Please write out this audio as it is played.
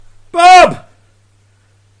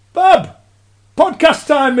podcast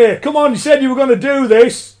time, mate. Come on, you said you were going to do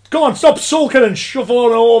this. Come on, stop sulking and shuffle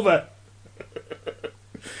on over.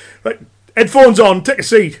 Right, headphones on, take a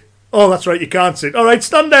seat. Oh, that's right, you can't sit. All right,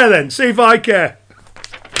 stand there then, see if I care.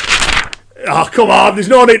 Oh, come on, there's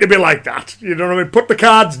no need to be like that. You know what I mean? Put the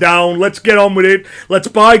cards down, let's get on with it. Let's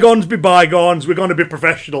bygones be bygones. We're going to be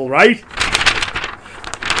professional, right?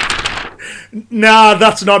 Nah,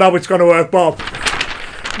 that's not how it's going to work, Bob.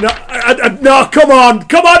 No, come on.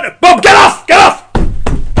 Bob, get off.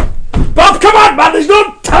 Bob, come on, man, there's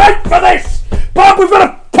no time for this. Bob, we've got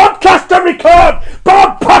a podcast to record.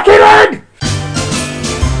 Bob, pack it in.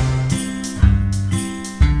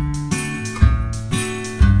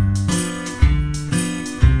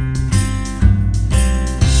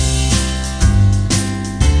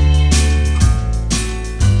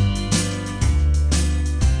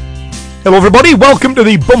 Hello everybody, welcome to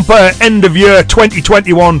the bumper end of year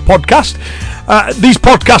 2021 podcast. These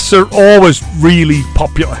podcasts are always really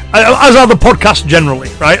popular, as are the podcasts generally,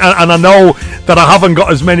 right? And I know that I haven't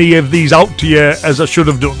got as many of these out to you as I should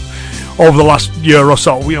have done over the last year or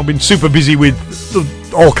so. You know, been super busy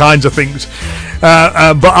with all kinds of things.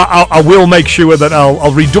 But I will make sure that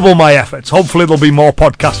I'll redouble my efforts. Hopefully there'll be more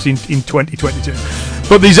podcasts in 2022.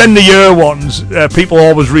 But these end of year ones, people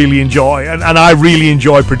always really enjoy, and I really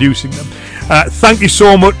enjoy producing them. Thank you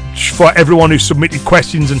so much for everyone who submitted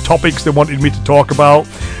questions and topics they wanted me to talk about.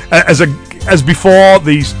 As before,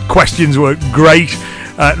 these questions were great.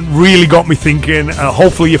 Really got me thinking.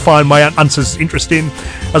 Hopefully you find my answers interesting.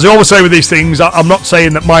 As I always say with these things, I'm not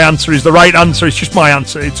saying that my answer is the right answer. It's just my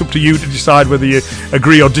answer. It's up to you to decide whether you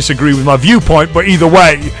agree or disagree with my viewpoint. But either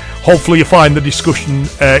way, hopefully you find the discussion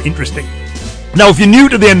interesting. Now, if you're new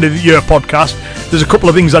to the End of the Year podcast, there's a couple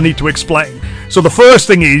of things I need to explain. So the first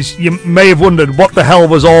thing is, you may have wondered what the hell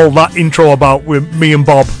was all that intro about with me and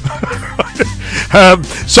Bob.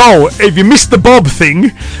 So, if you missed the Bob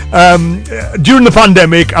thing, during the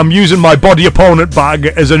pandemic, I'm using my body opponent bag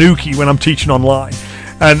as an Uki when I'm teaching online.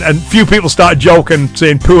 And few people started joking,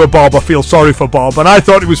 saying, poor Bob, I feel sorry for Bob. And I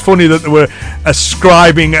thought it was funny that they were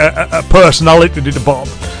ascribing a personality to Bob.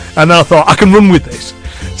 And then I thought, I can run with this.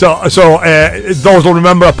 So those will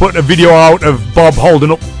remember I put a video out of Bob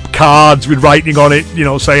holding up cards with writing on it, you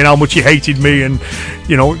know, saying how much he hated me and,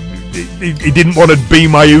 you know, he didn't want to be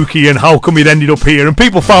my Uki and how come he'd ended up here. And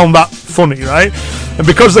people found that funny, right? And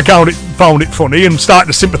because they found it funny and started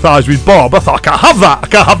to sympathise with Bob, I thought, I can't have that. I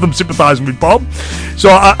can't have them sympathising with Bob. So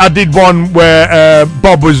I did one where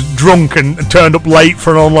Bob was drunk and turned up late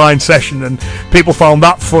for an online session, and people found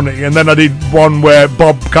that funny. And then I did one where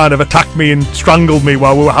Bob kind of attacked me and strangled me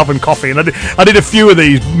while we were having coffee. And I did a few of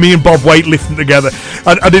these, me and Bob weightlifting together.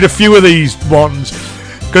 I did a few of these ones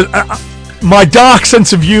because my dark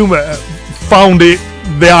sense of humour found it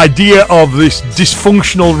the idea of this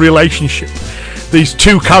dysfunctional relationship. These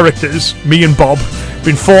two characters, me and Bob,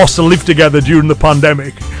 been forced to live together during the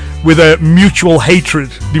pandemic with a mutual hatred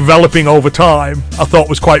developing over time, I thought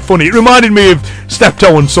was quite funny. It reminded me of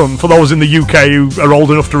Steptoe and Son, for those in the UK who are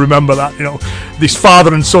old enough to remember that, you know, this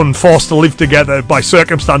father and son forced to live together by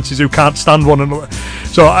circumstances who can't stand one another.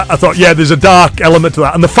 So I thought, yeah, there's a dark element to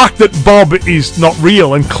that. And the fact that Bob is not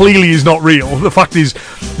real, and clearly is not real, the fact he's,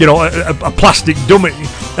 you know, a plastic dummy,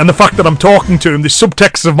 and the fact that I'm talking to him, the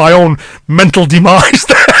subtext of my own mental demise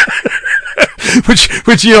there.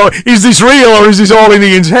 Which, you know, is this real or is this all in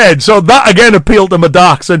Ian's head? So that again appealed to my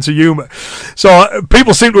dark sense of humour. So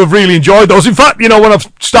people seem to have really enjoyed those. In fact, you know, when I've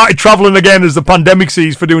started travelling again as the pandemic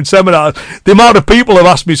ceased for doing seminars, the amount of people have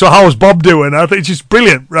asked me, so how's Bob doing? I think it's just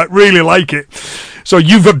brilliant, right? Really like it. So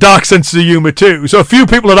you've got dark senses of humour too. So a few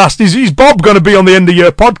people had asked, is Bob going to be on the End of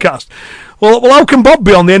Year podcast? Well, how can Bob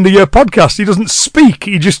be on the End of Year podcast? He doesn't speak.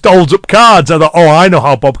 He just holds up cards. I thought, I know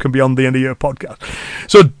how Bob can be on the End of Year podcast.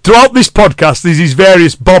 So throughout this podcast, there's these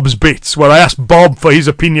various Bob's bits where I ask Bob for his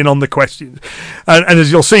opinion on the questions. And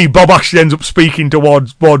as you'll see, Bob actually ends up speaking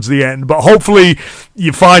towards the end. But hopefully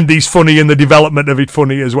you find these funny and the development of it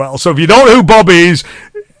funny as well. So if you don't know who Bob is,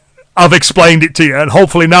 I've explained it to you. And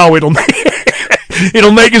hopefully now it'll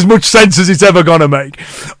make as much sense as it's ever going to make.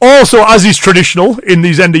 Also, as is traditional in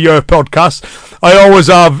these end of year podcasts, I always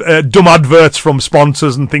have dumb adverts from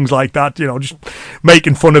sponsors and things like that, you know, just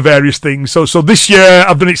making fun of various things. So this year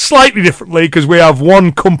I've done it slightly differently because we have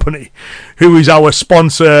one company who is our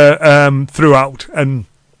sponsor throughout. And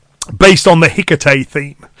based on the Hikate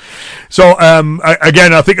theme. So,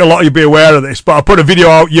 again, I think a lot of you be aware of this, but I put a video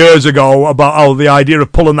out years ago about how the idea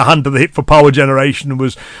of pulling the hand to the hip for power generation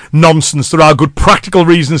was nonsense. There are good practical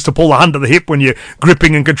reasons to pull the hand to the hip when you're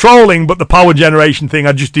gripping and controlling, but the power generation thing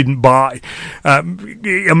I just didn't buy. I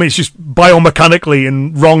mean, it's just biomechanically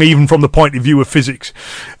and wrong even from the point of view of physics.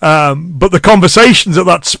 But the conversations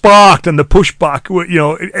that sparked and the pushback,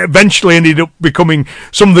 eventually ended up becoming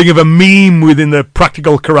something of a meme within the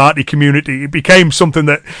practical karate community. It became something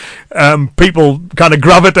that people kind of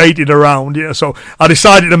gravitated around, so I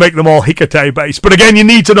decided to make them all Hikate based. But again, you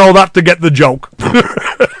need to know that to get the joke.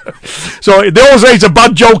 So they always say it's a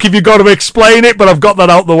bad joke if you've got to explain it, but I've got that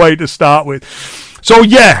out the way to start with. So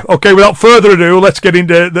yeah, okay, without further ado, let's get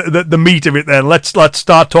into the meat of it then. Let's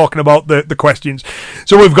start talking about the questions.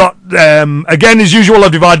 So we've got, again, as usual,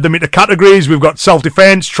 I've divided them into categories. We've got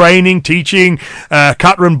self-defense, training, teaching,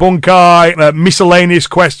 kata and bunkai, miscellaneous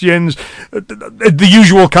questions, the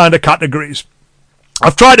usual kind of categories.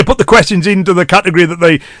 I've tried to put the questions into the category that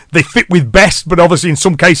they fit with best, but obviously in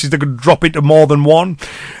some cases they could drop into more than one.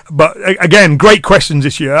 But again, great questions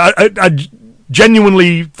this year. I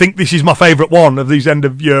genuinely think this is my favourite one of these end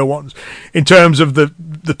of year ones in terms of the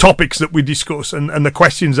topics that we discuss and the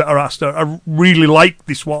questions that are asked. I really like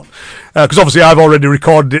this one because obviously I've already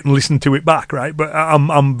recorded it and listened to it back, right? But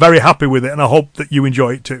I'm very happy with it and I hope that you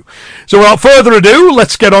enjoy it too. So without further ado,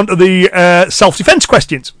 let's get on to the self-defense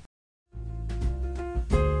questions.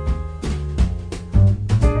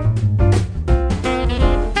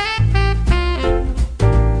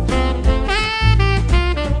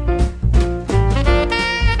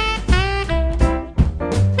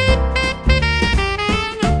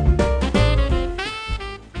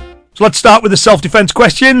 Let's start with the self-defense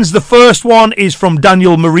questions. The first one is from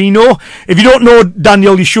Daniel Marino. If you don't know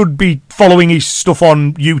Daniel, you should be following his stuff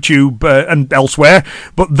on YouTube and elsewhere.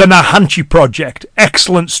 But the Nahanchi Project,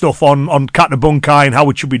 excellent stuff on kata bunkai and how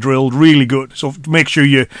it should be drilled, really good. So make sure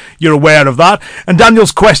you're aware of that. And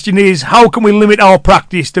Daniel's question is, how can we limit our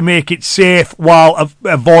practice to make it safe while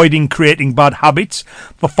avoiding creating bad habits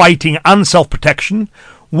for fighting and self-protection?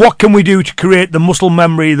 What can we do to create the muscle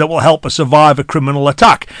memory that will help us survive a criminal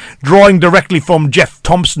attack? Drawing directly from Jeff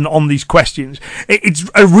Thompson on these questions. It's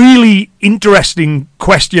a really interesting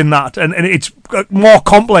question, that, and it's more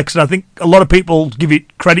complex than I think a lot of people give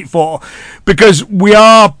it credit for, because we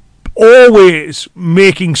are always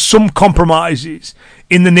making some compromises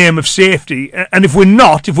in the name of safety, and if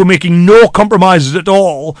we're making no compromises at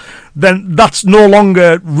all, then that's no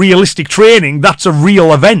longer realistic training, that's a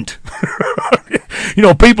real event.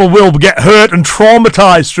 People will get hurt and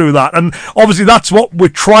traumatized through that, and obviously that's what we're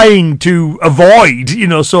trying to avoid,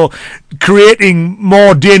 so creating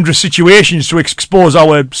more dangerous situations to expose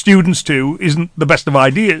our students to isn't the best of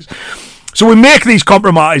ideas. So we make these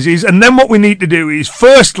compromises, and then what we need to do is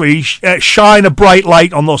firstly shine a bright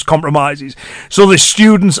light on those compromises so the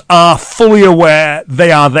students are fully aware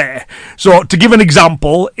they are there. So to give an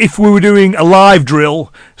example, if we were doing a live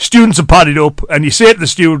drill, students are padded up, and you say to the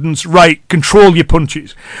students, right, control your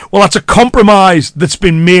punches. Well, that's a compromise that's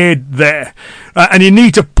been made there. And you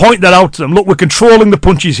need to point that out to them. Look, we're controlling the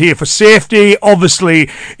punches here for safety. Obviously,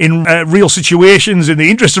 in real situations, in the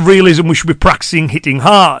interest of realism, we should be practicing hitting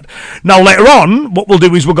hard. Now, later on, what we'll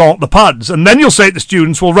do is we'll go on the pads. And then you'll say to the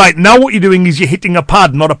students, well, right, now what you're doing is you're hitting a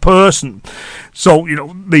pad, not a person. So,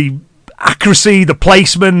 the accuracy, the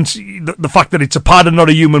placement, the fact that it's a pad and not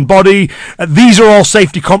a human body, these are all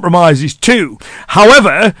safety compromises too.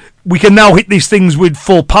 However, we can now hit these things with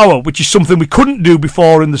full power, which is something we couldn't do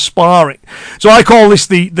before in the sparring. So I call this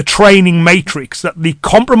the training matrix, that the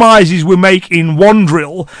compromises we make in one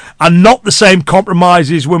drill are not the same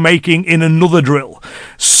compromises we're making in another drill,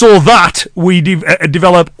 so that we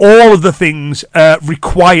develop all of the things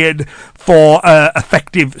required for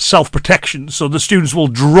effective self-protection. So the students will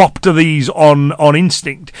drop to these on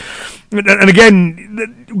instinct. And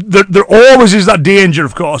again, there always is that danger,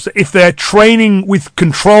 of course, that if they're training with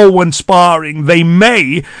control when sparring, they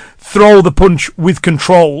may throw the punch with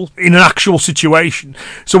control in an actual situation.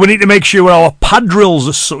 So we need to make sure our pad drills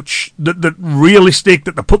are such that realistic,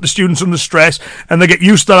 that they put the students under stress, and they get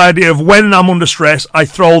used to that idea of when I'm under stress, I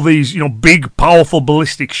throw these big, powerful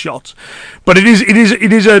ballistic shots. But it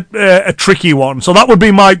is a tricky one. So that would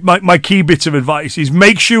be my key bits of advice: is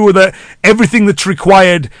make sure that everything that's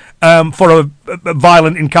required for a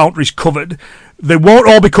violent encounter is covered. They won't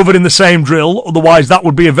all be covered in the same drill, otherwise that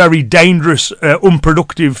would be a very dangerous,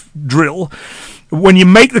 unproductive drill. When you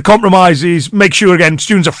make the compromises, make sure, again,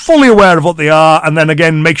 students are fully aware of what they are, and then,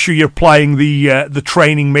 again, make sure you're applying the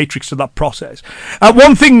training matrix to that process.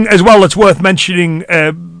 One thing as well that's worth mentioning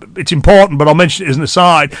it's important, but I'll mention it as an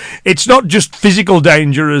aside. It's not just physical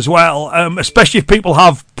danger as well, especially if people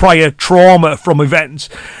have prior trauma from events.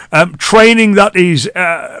 Training that is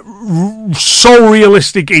so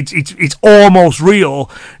realistic, it's almost real,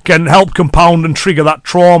 can help compound and trigger that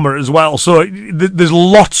trauma as well. So there's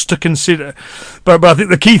lots to consider. But I think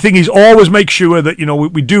the key thing is always make sure that,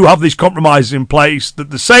 we do have these compromises in place, that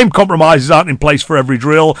the same compromises aren't in place for every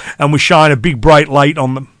drill, and we shine a big bright light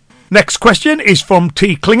on them. Next question is from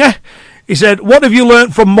T. Klinger. He said, what have you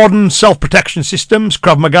learnt from modern self-protection systems,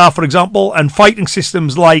 Krav Maga for example, and fighting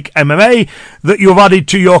systems like MMA that you have added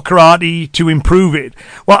to your karate to improve it?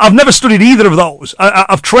 Well, I've never studied either of those.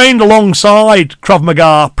 I've trained alongside Krav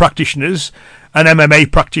Maga practitioners and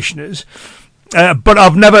MMA practitioners, but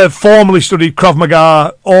I've never formally studied Krav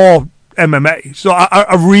Maga or MMA, so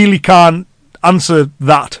I really can't answer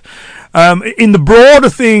that. In the broader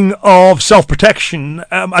thing of self-protection,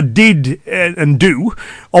 I did and do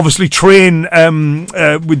obviously train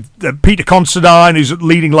with Peter Considine, who's a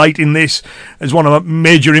leading light in this, as one of my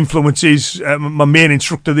major influences, my main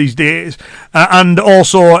instructor these days, and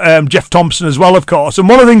also Jeff Thompson as well, of course. And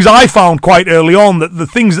one of the things I found quite early on, that the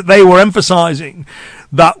things that they were emphasising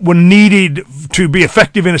that were needed to be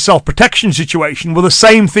effective in a self-protection situation were the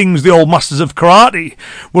same things the old masters of karate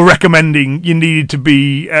were recommending you needed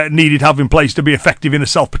to have in place to be effective in a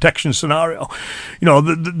self-protection scenario.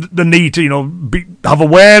 The need to have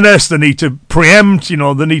awareness, the need to preempt,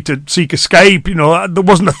 the need to seek escape. There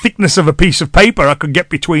wasn't a thickness of a piece of paper I could get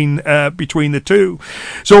between the two.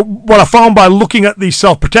 So what I found by looking at these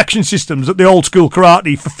self-protection systems, that the old school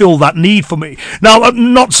karate fulfilled that need for me. Now,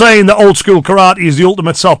 I'm not saying that old school karate is the ultimate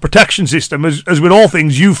self-protection system. As with all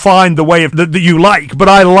things, you find the way that you like, but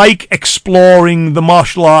I like exploring the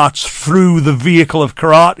martial arts through the vehicle of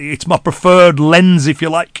karate. It's my preferred lens, if you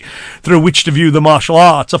like, through which to view the martial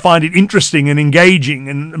arts. I find it interesting and engaging,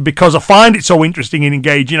 and because I find it so interesting and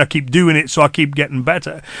engaging, I keep doing it, so I keep getting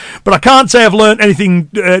better. But I can't say I've learned anything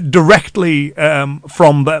directly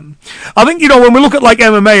from them. I think, when we look at like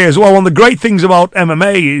MMA as well, one of the great things about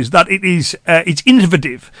MMA is that it's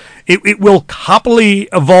innovative. It will happily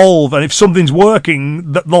evolve, and if something's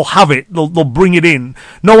working, they'll have it. They'll bring it in.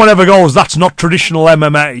 No one ever goes, that's not traditional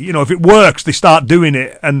MMA. If it works, they start doing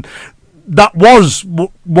it, and that was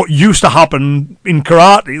what used to happen in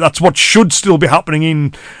karate. That's what should still be happening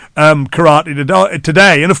in karate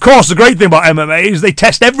today. And of course, the great thing about MMA is they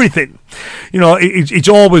test everything. It's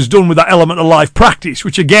always done with that element of live practice,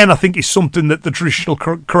 which again I think is something that the traditional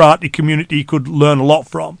karate community could learn a lot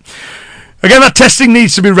from. Again, that testing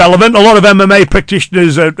needs to be relevant. A lot of MMA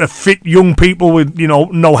practitioners are fit young people with,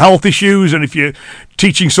 no health issues. And if you're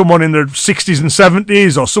teaching someone in their 60s and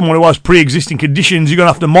 70s or someone who has pre-existing conditions, you're going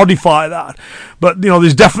to have to modify that. But,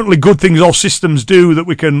 there's definitely good things all systems do that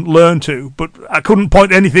we can learn to. But I couldn't point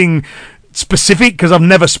to anything specific because I've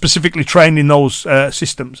never specifically trained in those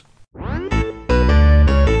systems.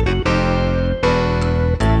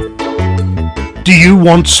 Do you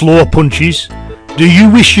want slower punches? Do you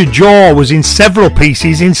wish your jaw was in several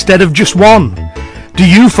pieces instead of just one? Do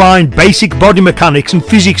you find basic body mechanics and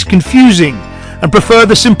physics confusing and prefer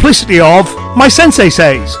the simplicity of my sensei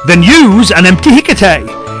says? Then use an empty Hikate.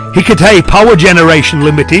 Hikate Power Generation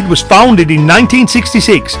Limited was founded in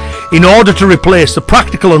 1966 in order to replace the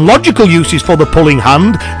practical and logical uses for the pulling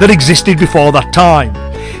hand that existed before that time.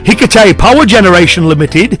 Hikate Power Generation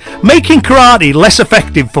Limited, making karate less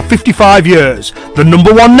effective for 55 years, the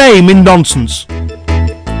 #1 name in nonsense.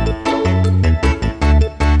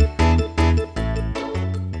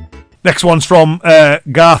 Next one's from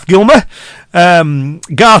Garth Gilmer.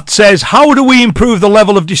 Garth says, how do we improve the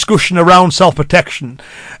level of discussion around self-protection,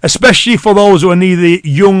 especially for those who are neither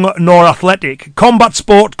young nor athletic? Combat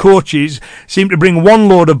sport coaches seem to bring one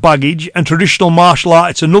load of baggage and traditional martial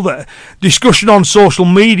arts another. Discussion on social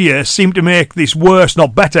media seem to make this worse,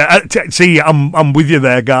 not better. See, I'm with you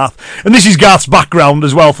there, Garth. And this is Garth's background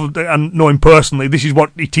as well, and know him personally. This is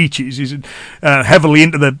what he teaches. He's heavily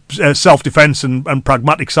into the self-defense and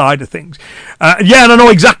pragmatic side of things. And I know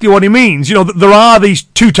exactly what he means. There are these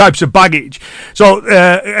two types of baggage. So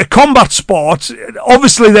combat sports,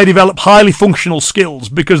 obviously they develop highly functional skills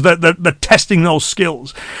because they're testing those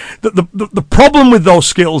skills. The problem with those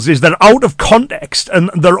skills is they're out of context and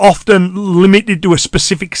they're often limited to a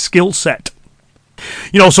specific skill set.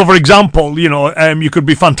 So for example, you could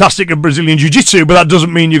be fantastic at Brazilian Jiu-Jitsu, but that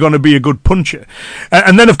doesn't mean you're going to be a good puncher.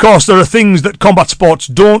 And then, of course, there are things that combat sports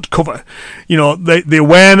don't cover. The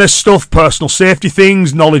awareness stuff, personal safety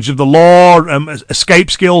things, knowledge of the law,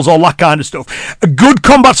 escape skills, all that kind of stuff. A good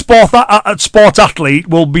combat sports athlete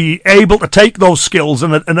will be able to take those skills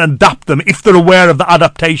and adapt them if they're aware of the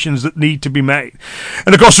adaptations that need to be made.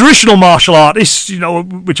 And, of course, traditional martial artists,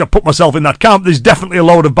 which I put myself in that camp, there's definitely a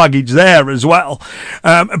load of baggage there as well.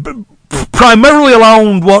 Primarily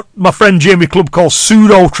around what my friend Jamie Clubb calls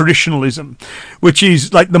pseudo-traditionalism, which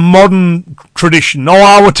is like the modern tradition.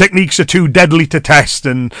 Our techniques are too deadly to test,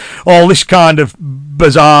 and all this kind of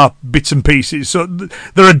bizarre bits and pieces. So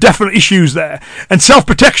there are definite issues there. And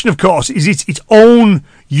self-protection, of course, is its own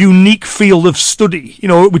unique field of study.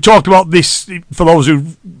 We talked about this for those who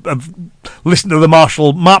have listened to the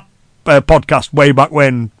Martial Map podcast way back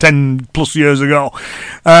when, 10 plus years ago,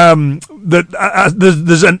 that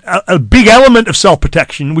there's a big element of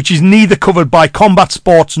self-protection which is neither covered by combat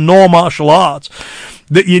sports nor martial arts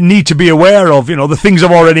that you need to be aware of. The things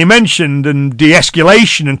I've already mentioned, and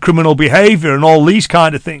de-escalation and criminal behaviour and all these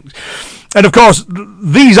kind of things. And of course,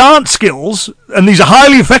 these aren't skills, and these are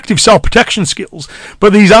highly effective self-protection skills,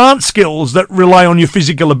 but these aren't skills that rely on your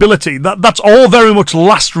physical ability. That's all very much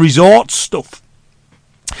last resort stuff.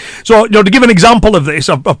 So, to give an example of this,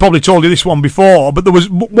 I've probably told you this one before, but there was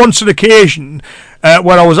once an occasion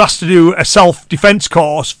where I was asked to do a self-defence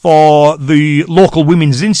course for the local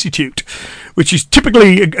Women's Institute, which is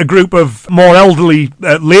typically a group of more elderly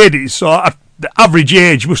ladies. So the average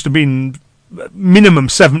age must have been minimum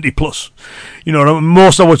 70 plus.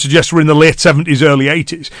 Most I would suggest were in the late 70s, early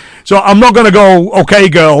 80s. So I'm not going to go, okay,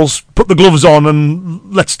 girls, put the gloves on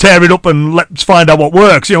and let's tear it up and let's find out what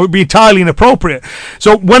works. It would be entirely inappropriate.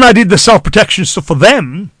 So when I did the self-protection stuff for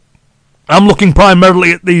them, I'm looking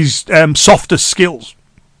primarily at these softer skills.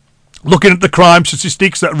 Looking at the crime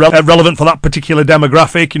statistics that are relevant for that particular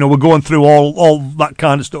demographic. We're going through all that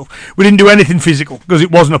kind of stuff. We didn't do anything physical because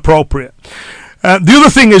it wasn't appropriate. The other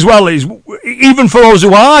thing as well is, even for those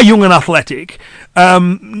who are young and athletic,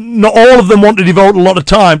 not all of them want to devote a lot of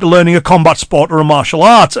time to learning a combat sport or a martial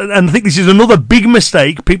art. And I think this is another big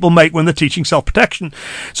mistake people make when they're teaching self-protection.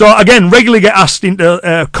 So again, regularly get asked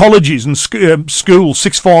into colleges and schools,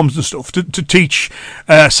 sixth forms and stuff, to teach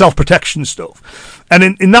self-protection stuff.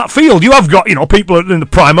 And in that field, you have got, people in the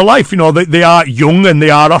prime of life, they are young and they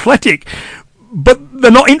are athletic. But they're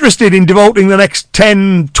not interested in devoting the next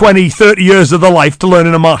 10, 20, 30 years of their life to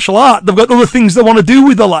learning a martial art. They've got other things they want to do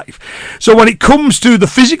with their life. So when it comes to the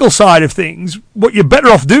physical side of things, what you're better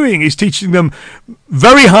off doing is teaching them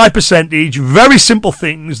very high percentage, very simple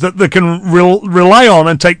things that they can rely on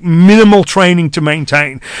and take minimal training to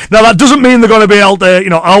maintain. Now, that doesn't mean they're going to be able to,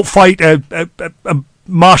 outfight a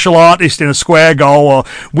martial artist in a square go or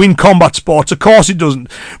win combat sports. Of course it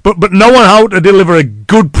doesn't, but knowing how to deliver a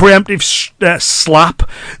good preemptive slap,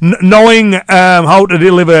 knowing how to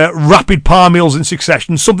deliver rapid palm meals in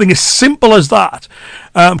succession, something as simple as that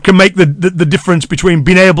can make the difference between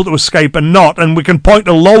being able to escape and not. And we can point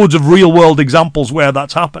to loads of real world examples where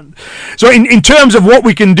that's happened. So in terms of what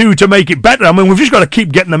we can do to make it better, we've just got to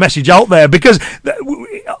keep getting the message out there, because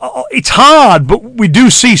it's hard, but we do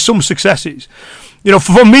see some successes.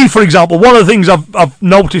 For me, for example, one of the things I've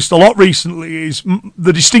noticed a lot recently is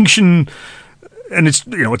the distinction, and it's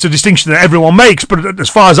a distinction that everyone makes, but as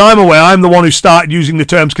far as I'm aware, I'm the one who started using the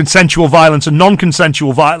terms consensual violence and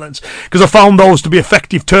non-consensual violence, because I found those to be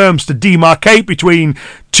effective terms to demarcate between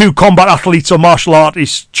two combat athletes or martial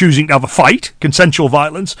artists choosing to have a fight, consensual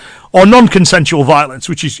violence, or non-consensual violence,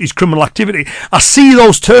 which is criminal activity. I see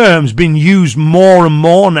those terms being used more and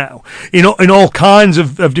more now in all kinds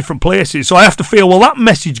of different places. So I have to feel, well, that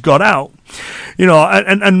message got out.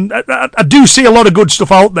 And I do see a lot of good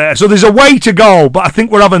stuff out there. So there's a way to go, but I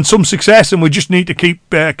think we're having some success, and we just need to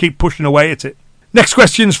keep pushing away at it. Next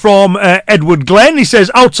question's from Edward Glenn. He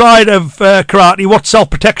says, outside of karate, what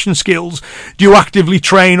self-protection skills do you actively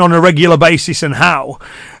train on a regular basis, and how?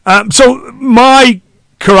 So my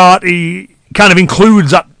karate kind of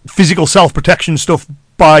includes that physical self-protection stuff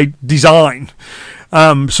by design.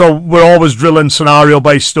 So we're always drilling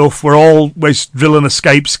scenario-based stuff. We're always drilling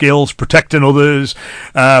escape skills, protecting others,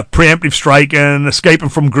 preemptive striking, escaping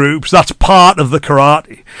from groups. That's part of the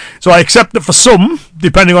karate. So I accept that for some,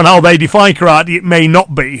 depending on how they define karate, it may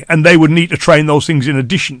not be, and they would need to train those things in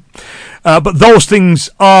addition. But those things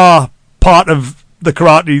are part of the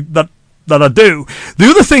karate that I do. The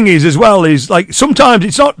other thing is, as well, is like sometimes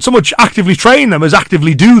it's not so much actively train them as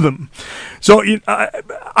actively do them. So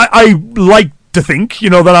I like to think,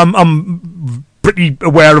 that I'm pretty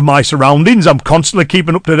aware of my surroundings. I'm constantly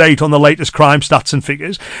keeping up to date on the latest crime stats and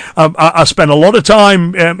figures. I spend a lot of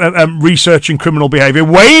time researching criminal behaviour,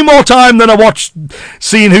 way more time than I watch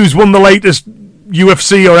seeing who's won the latest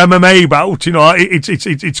UFC or MMA bout. You know,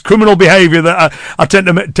 it's criminal behaviour that I tend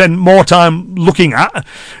to more time looking at.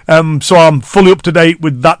 So I'm fully up to date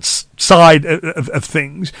with that side of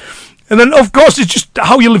things. And then, of course, it's just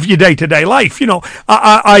how you live your day-to-day life. You know,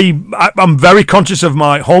 I'm very conscious of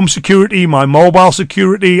my home security, my mobile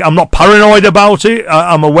security. I'm not paranoid about it.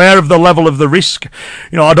 I'm aware of the level of the risk.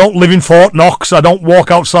 You know, I don't live in Fort Knox. I don't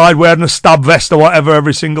walk outside wearing a stab vest or whatever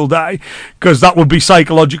every single day, because that would be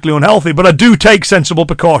psychologically unhealthy. But I do take sensible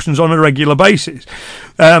precautions on a regular basis.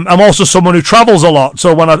 I'm also someone who travels a lot.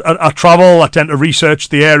 So when I travel, I tend to research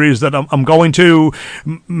the areas that I'm going to,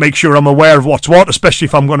 make sure I'm aware of what's what, especially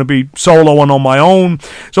if I'm going to be solo and on my own.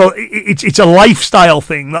 So it's a lifestyle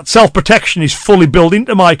thing. That self-protection is fully built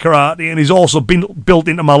into my karate and is also been built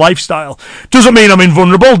into my lifestyle. Doesn't mean I'm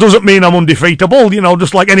invulnerable, doesn't mean I'm undefeatable. You know,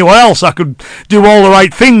 just like anyone else, I could do all the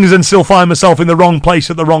right things and still find myself in the wrong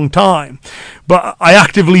place at the wrong time. But I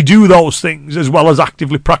actively do those things as well as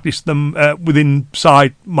actively practice them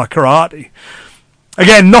inside my karate.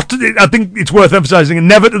 Again, I think it's worth emphasising,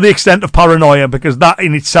 never to the extent of paranoia, because that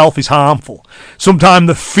in itself is harmful. Sometimes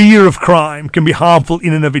the fear of crime can be harmful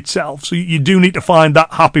in and of itself. So you do need to find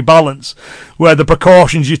that happy balance where the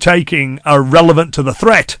precautions you're taking are relevant to the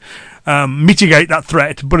threat, mitigate that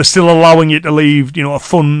threat, but are still allowing you to lead, you know, a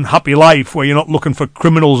fun, happy life where you're not looking for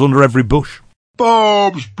criminals under every bush.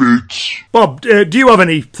 Bob's Bits. Bob, do you have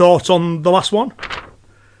any thoughts on the last one?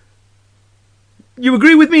 You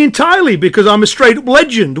agree with me entirely because I'm a straight-up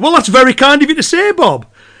legend. Well, that's very kind of you to say, Bob.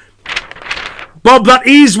 Bob, that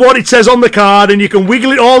is what it says on the card, and you can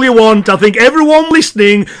wiggle it all you want. I think everyone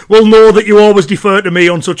listening will know that you always defer to me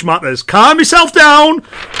on such matters. Calm yourself down.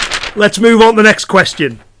 Let's move on to the next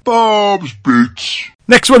question. Bob's Bits.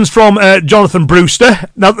 Next one's from Jonathan Brewster.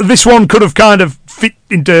 Now, this one could have kind of fit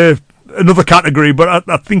into another category, but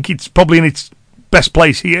I think it's probably in its best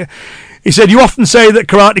place here. He said, you often say that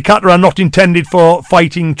karate kata are not intended for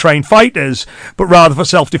fighting trained fighters, but rather for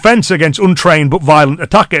self-defense against untrained but violent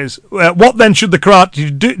attackers. What then should the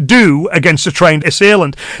karate do against a trained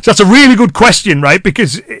assailant? So that's a really good question, right?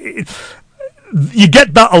 Because you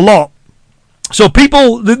get that a lot. So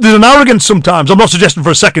people, there's an arrogance sometimes. I'm not suggesting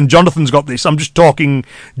for a second Jonathan's got this. I'm just talking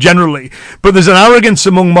generally. But there's an arrogance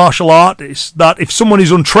among martial artists that if someone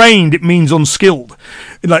is untrained, it means unskilled.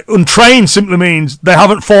 Like, untrained simply means they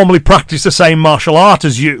haven't formally practiced the same martial art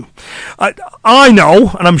as you. I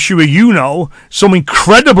know, and I'm sure you know, some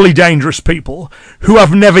incredibly dangerous people who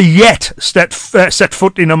have never yet set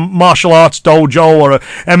foot in a martial arts dojo or a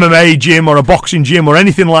MMA gym or a boxing gym or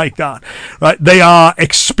anything like that. Right? They are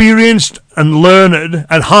experienced and learned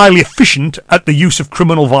and highly efficient at the use of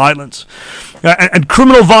criminal violence. And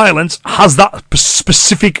criminal violence has that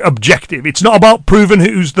specific objective. It's not about proving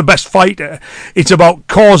who's the best fighter. It's about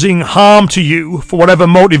causing harm to you for whatever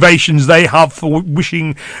motivations they have for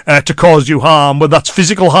wishing to cause you harm, whether that's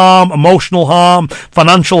physical harm, emotional harm,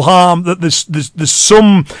 financial harm. That there's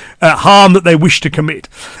some harm that they wish to commit.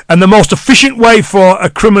 And the most efficient way for a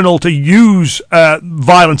criminal to use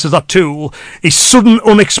violence as that tool is sudden,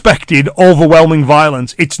 unexpected, overwhelming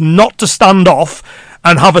violence. It's not to stand off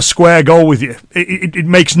and have a square go with you. It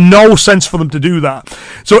makes no sense for them to do that.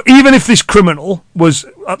 So even if this criminal was,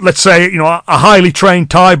 let's say, you know, a highly trained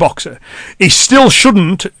Thai boxer, he still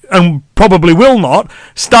shouldn't, and probably will not,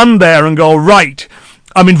 stand there and go, right,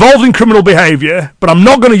 I'm involved in criminal behaviour, but I'm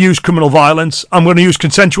not going to use criminal violence. I'm going to use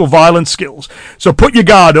consensual violence skills. So put your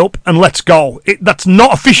guard up and let's go. That's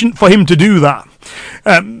not efficient for him to do that.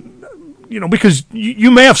 You know, because you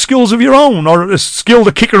may have skills of your own, or as skilled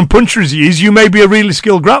a kicker and puncher as he is, you may be a really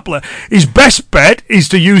skilled grappler. His best bet is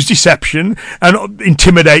to use deception and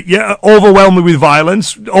intimidate you, overwhelm you with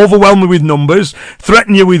violence, overwhelm you with numbers,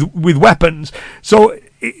 threaten you with weapons. So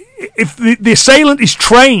if the assailant is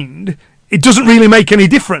trained, it doesn't really make any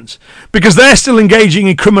difference because they're still engaging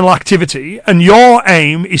in criminal activity and your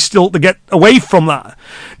aim is still to get away from that.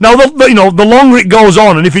 Now, the longer it goes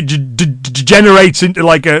on and if it degenerates into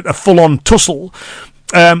like a full-on tussle,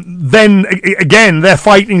 then again, their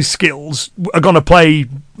fighting skills are going to play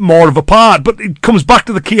more of a part. But it comes back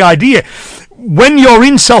to the key idea. When you're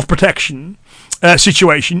in self-protection,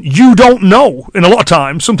 situation, you don't know in a lot of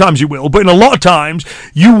times, sometimes you will, but in a lot of times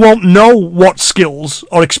you won't know what skills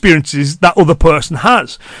or experiences that other person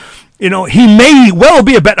has. He may well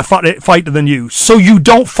be a better fighter than you, so you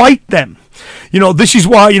don't fight them. This is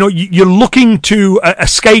why, you're looking to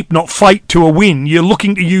escape, not fight to a win. You're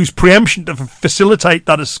looking to use preemption to facilitate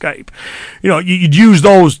that escape. You'd use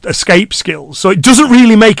those escape skills. So it doesn't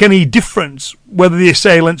really make any difference whether the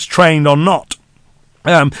assailant's trained or not.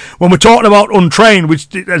 When we're talking about untrained,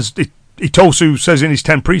 which, as Itosu says in his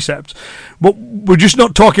 10 precepts, but we're just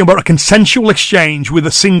not talking about a consensual exchange with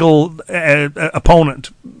a single opponent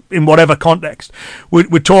in whatever context.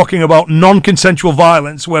 We're talking about non-consensual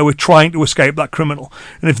violence where we're trying to escape that criminal.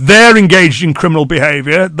 And if they're engaged in criminal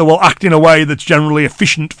behaviour, they will act in a way that's generally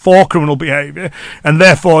efficient for criminal behaviour, and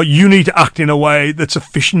therefore you need to act in a way that's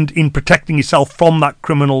efficient in protecting yourself from that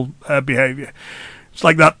criminal behaviour. It's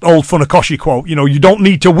like that old Funakoshi quote, you don't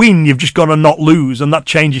need to win, you've just got to not lose, and that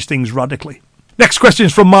changes things radically. Next question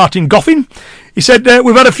is from Martin Goffin. He said,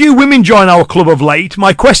 we've had a few women join our club of late.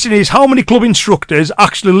 My question is, how many club instructors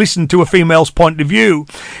actually listen to a female's point of view?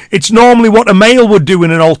 It's normally what a male would do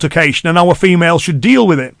in an altercation, and how a female should deal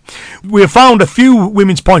with it. We have found a few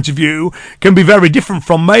women's points of view can be very different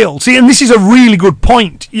from males. See, and this is a really good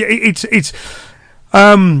point. It's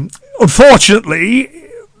unfortunately,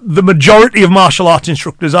 the majority of martial arts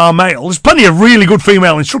instructors are male. There's plenty of really good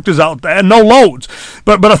female instructors out there, no loads.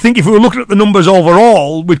 But I think if we were looking at the numbers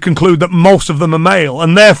overall, we'd conclude that most of them are male.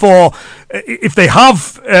 And therefore, if they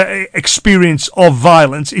have experience of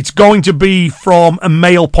violence, it's going to be from a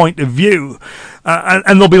male point of view.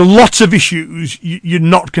 And there'll be lots of issues you're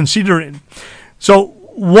not considering. So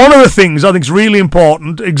one of the things I think is really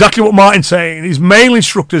important, exactly what Martin's saying, is male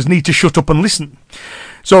instructors need to shut up and listen.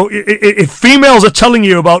 So if females are telling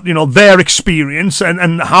you about, their experience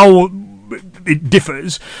and how it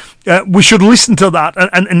differs, we should listen to that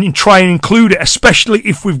and try and include it, especially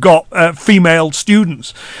if we've got female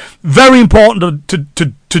students. Very important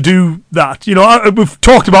to do that. We've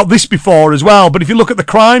talked about this before as well, but if you look at the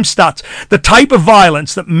crime stats, the type of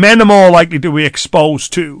violence that men are more likely to be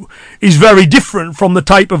exposed to is very different from the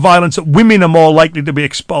type of violence that women are more likely to be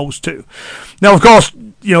exposed to. Now, of course,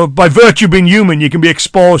 by virtue of being human, you can be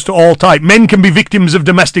exposed to all type. Men can be victims of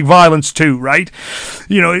domestic violence too, right?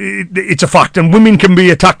 It's a fact. And women can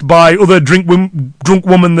be attacked by other drunk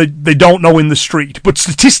women that they don't know in the street. But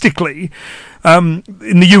statistically,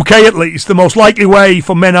 in the UK at least, the most likely way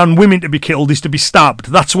for men and women to be killed is to be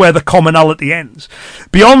stabbed. That's where the commonality ends.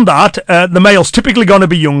 Beyond that, the male's typically going to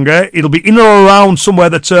be younger. It'll be in or around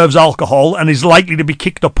somewhere that serves alcohol and is likely to be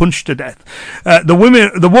kicked or punched to death.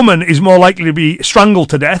 The woman is more likely to be strangled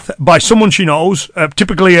to death by someone she knows,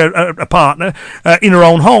 typically a partner, in her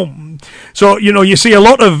own home. So, you see a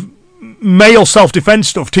lot of male self-defense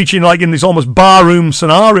stuff teaching like in this almost barroom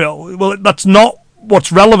scenario. Well, that's not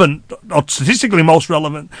what's relevant, or statistically most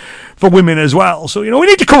relevant, for women as well. So, we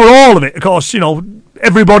need to cover all of it. Of course,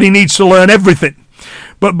 everybody needs to learn everything.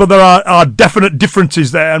 But there are definite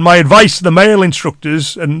differences there. And my advice to the male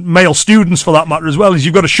instructors, and male students for that matter as well, is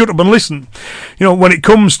you've got to shut up and listen. When it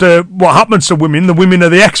comes to what happens to women, the women are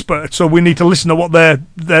the experts. So we need to listen to what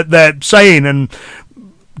they're saying and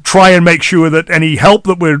try and make sure that any help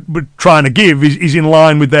that we're trying to give is in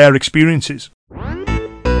line with their experiences.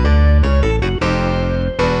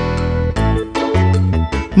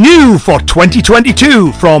 New for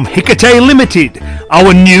 2022 from Hikate Limited,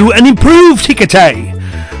 our new and improved Hikate.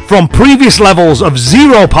 From previous levels of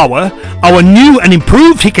 0 power, our new and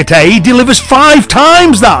improved Hikate delivers 5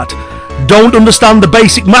 times that. Don't understand the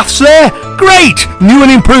basic maths there? Great! New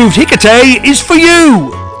and improved Hikate is for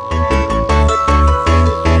you!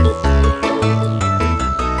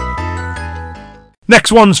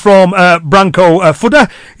 Next one's from Branko Fudda.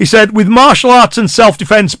 He said, with martial arts and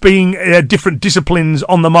self-defense being different disciplines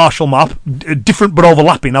on the martial map, different but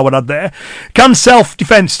overlapping, I would add there, can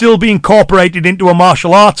self-defense still be incorporated into a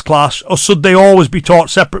martial arts class, or should they always be taught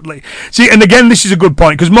separately? See, and again, this is a good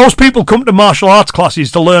point, because most people come to martial arts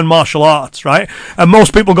classes to learn martial arts, right? And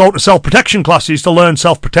most people go to self-protection classes to learn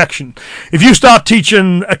self-protection. If you start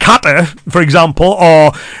teaching a kata, for example,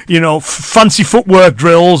 or, fancy footwork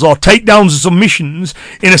drills, or takedowns and submissions,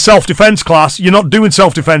 in a self-defense class, you're not doing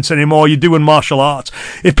self-defense anymore, you're doing martial arts.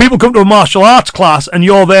 If people come to a martial arts class and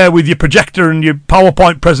you're there with your projector and your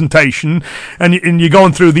PowerPoint presentation and you're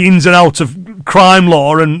going through the ins and outs of crime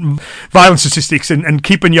law and violence statistics and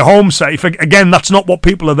keeping your home safe, again, that's not what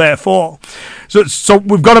people are there for. So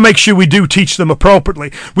we've got to make sure we do teach them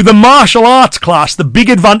appropriately. With the martial arts class, the big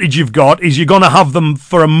advantage you've got is you're going to have them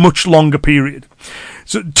for a much longer period.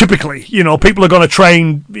 So typically, people are going to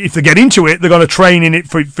train, if they get into it, they're going to train in it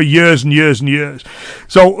for years and years and years.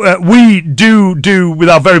 So we do with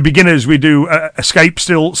our very beginners, we do escape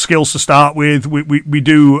skills to start with. We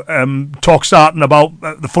do talk starting about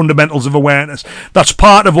the fundamentals of awareness. That's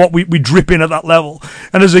part of what we drip in at that level.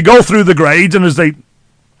 And as they go through the grades and as they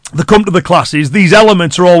come to the classes, these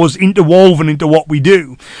elements are always interwoven into what we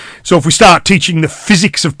do. So if we start teaching the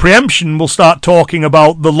physics of preemption, we'll start talking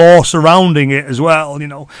about the law surrounding it as well,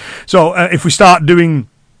 So if we start doing,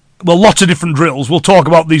 lots of different drills, we'll talk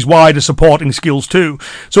about these wider supporting skills too.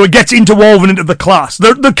 So it gets interwoven into the class.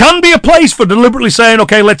 There can be a place for deliberately saying,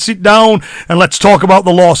 okay, let's sit down and let's talk about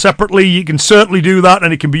the law separately. You can certainly do that,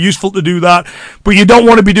 and it can be useful to do that, but you don't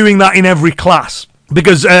want to be doing that in every class.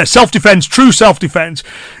 Because self-defense, true self-defense,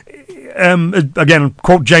 again,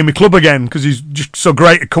 quote Jamie Clubb again, because he's just so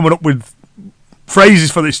great at coming up with phrases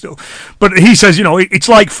for this stuff. But he says, it's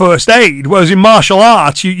like first aid, whereas in martial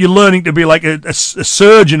arts, you're learning to be like a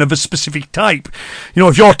surgeon of a specific type.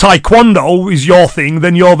 If your taekwondo is your thing,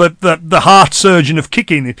 then you're the heart surgeon of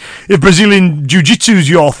kicking. If Brazilian jiu-jitsu is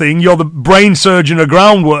your thing, you're the brain surgeon of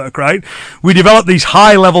groundwork, right? We develop these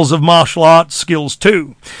high levels of martial arts skills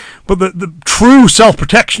too. But the true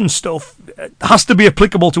self-protection stuff has to be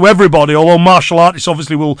applicable to everybody, although martial artists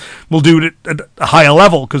obviously will do it at a higher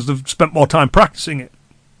level because they've spent more time practicing it.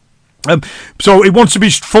 So it wants to be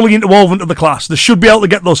fully interwoven to the class. They should be able to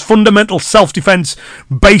get those fundamental self-defense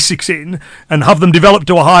basics in and have them developed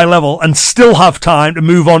to a high level and still have time to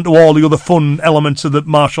move on to all the other fun elements of the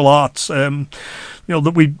martial arts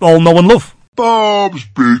that we all know and love. Bob's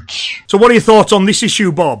Bits. So what are your thoughts on this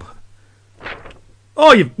issue, Bob?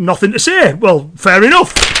 Oh, you've nothing to say. Well, fair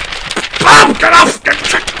enough. Bob, get off!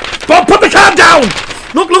 Bob, put the card down!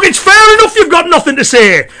 Look, it's fair enough you've got nothing to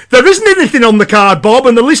say. There isn't anything on the card, Bob,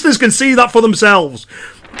 and the listeners can see that for themselves.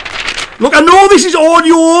 Look, I know this is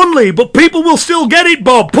audio only, but people will still get it,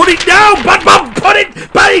 Bob. Put it down, Bob, put it,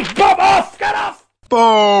 Bob, off, get off!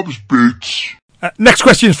 Bob's Bits. Next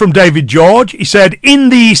question is from David George. He said, in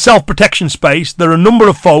the self-protection space, there are a number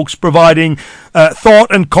of folks providing thought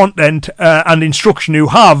and content and instruction who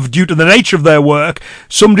have, due to the nature of their work,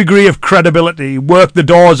 some degree of credibility, work the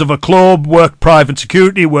doors of a club, work private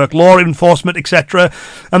security, work law enforcement, etc.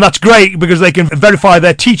 And that's great because they can verify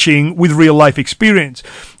their teaching with real-life experience.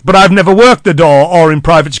 But I've never worked the door or in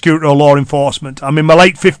private security or law enforcement. I'm in my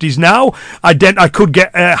late 50s now. I could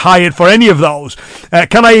get hired for any of those.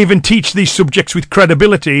 Can I even teach these subjects with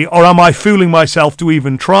credibility, or am I fooling myself to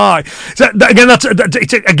even try? So, again,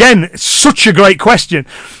 it's such a great question.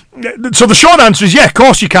 So the short answer is, yeah, of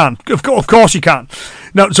course you can. Of course you can.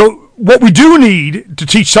 Now, so what we do need to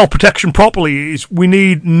teach self-protection properly is we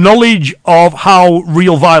need knowledge of how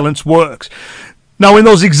real violence works. Now, in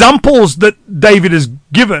those examples that David has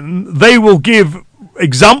given, they will give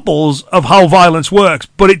examples of how violence works,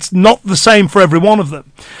 but it's not the same for every one of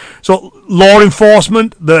them. So law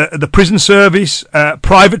enforcement, the prison service,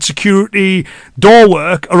 private security, door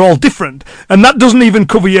work are all different. And that doesn't even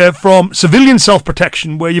cover you from civilian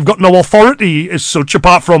self-protection, where you've got no authority as such,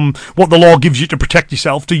 apart from what the law gives you to protect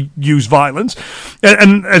yourself, to use violence.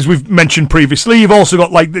 And as we've mentioned previously, you've also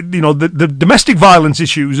got the domestic violence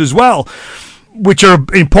issues as well, which are an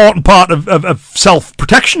important part of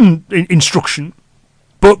self-protection instruction.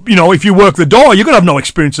 But, if you work the door, you're going to have no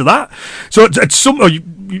experience of that. So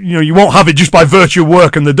you won't have it just by virtue of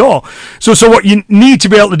working the door. So what you need to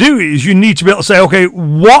be able to do is you need to be able to say, okay,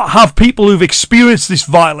 what have people who've experienced this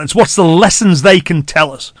violence, what's the lessons they can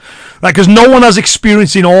tell us? Because no one has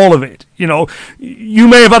experience in all of it. You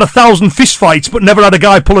may have had 1,000 fistfights, but never had a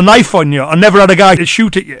guy pull a knife on you, or never had a guy to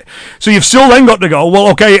shoot at you. So you've still then got to go, well,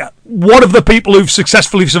 okay, what of the people who've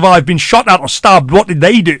successfully survived been shot at or stabbed? What did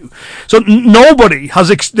they do? So nobody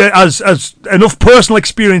has enough personal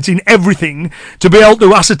experience in everything to be able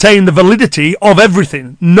to ascertain the validity of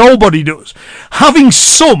everything. Nobody does. Having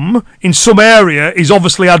some in some area is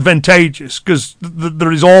obviously advantageous, because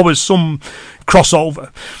there is always some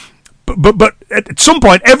crossover. But at some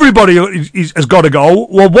point, everybody has got to go,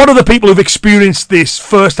 well, what are the people who've experienced this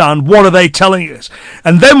firsthand? What are they telling us?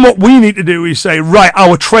 And then what we need to do is say, right,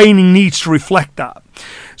 our training needs to reflect that.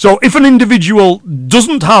 So if an individual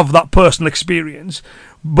doesn't have that personal experience,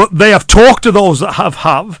 but they have talked to those that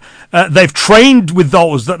have, they've trained with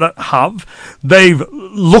those that have, they've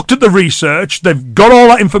looked at the research, they've got all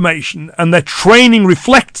that information, and their training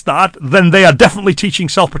reflects that, then they are definitely teaching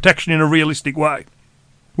self-protection in a realistic way.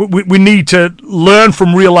 We need to learn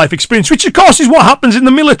from real life experience, which of course is what happens in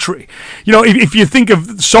the military. You know, if you think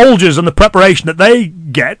of soldiers and the preparation that they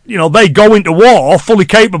get, you know, they go into war fully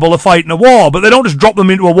capable of fighting a war, but they don't just drop them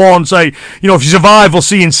into a war and say, you know, if you survive, we'll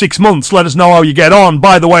see you in 6 months, let us know how you get on.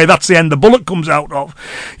 By the way, that's the end the bullet comes out of.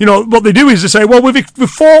 You know, what they do is they say, well, we've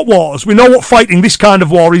fought wars, we know what fighting this kind of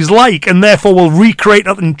war is like, and therefore we'll recreate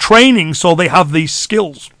that in training so they have these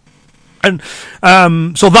skills. And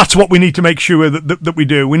so that's what we need to make sure that we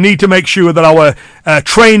do. We need to make sure that our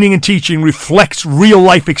training and teaching reflects real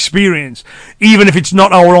life experience, even if it's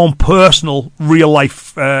not our own personal real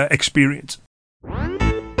life experience.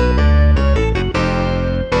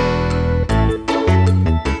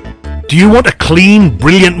 Do you want a clean,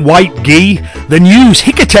 brilliant white ghee? Then use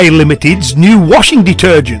Hikate Limited's new washing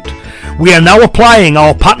detergent. We are now applying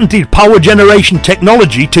our patented power generation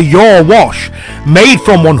technology to your wash. Made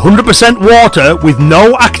from 100% water with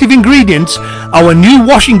no active ingredients, our new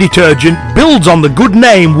washing detergent builds on the good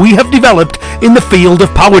name we have developed in the field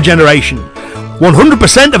of power generation.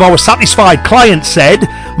 100% of our satisfied clients said,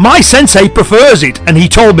 "My sensei prefers it, and he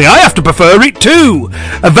told me I have to prefer it too."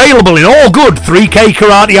 Available in all good 3K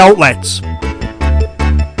Karate outlets.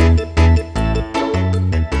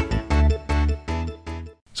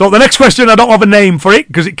 So the next question, I don't have a name for it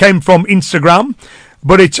because it came from Instagram,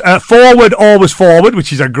 but it's Forward Always Forward,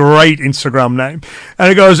 which is a great Instagram name.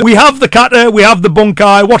 And it goes, we have the kata, we have the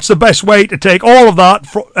bunkai, what's the best way to take all of that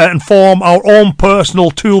and form our own personal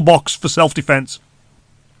toolbox for self-defense?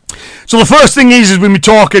 So the first thing is we've been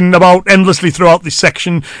talking about endlessly throughout this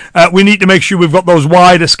section, we need to make sure we've got those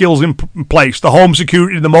wider skills in place. The home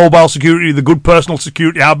security, the mobile security, the good personal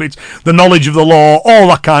security habits, the knowledge of the law, all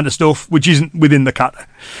that kind of stuff, which isn't within the kata.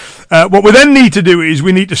 What we then need to do is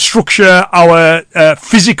we need to structure our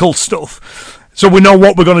physical stuff so we know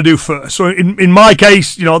what we're going to do first. So in my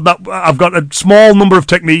case, you know, that I've got a small number of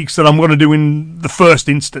techniques that I'm going to do in the first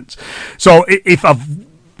instance. So if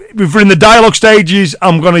we're in the dialogue stages,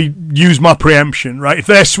 I'm going to use my preemption, right? If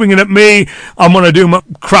they're swinging at me, I'm going to do my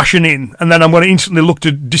crashing in, and then I'm going to instantly look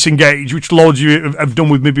to disengage, which loads of you have done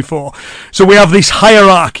with me before. So we have this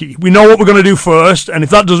hierarchy. We know what we're going to do first, and if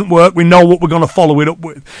that doesn't work, we know what we're going to follow it up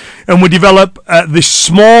with. And we develop this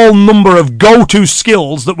small number of go-to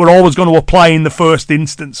skills that we're always going to apply in the first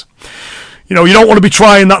instance. You know, you don't want to be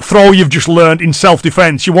trying that throw you've just learned in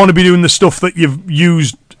self-defense. You want to be doing the stuff that you've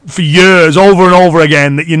used for years over and over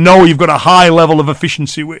again that you know you've got a high level of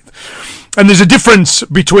efficiency with. And there's a difference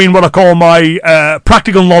between what I call my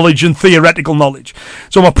practical knowledge and theoretical knowledge.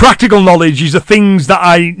 So my practical knowledge is the things that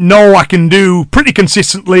I know I can do pretty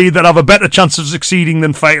consistently that have a better chance of succeeding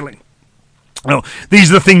than failing. You know,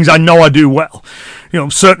 these are the things I know I do well. You know,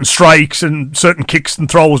 certain strikes and certain kicks and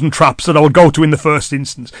throws and traps that I would go to in the first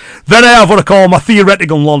instance. Then I have what I call my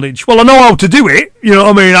theoretical knowledge. Well, I know how to do it. You know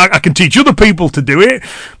what I mean? I can teach other people to do it,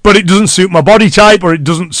 but it doesn't suit my body type or it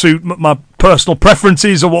doesn't suit my personal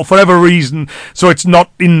preferences or for whatever reason, so it's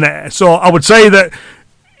not in there. So I would say that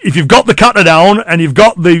if you've got the kata down and you've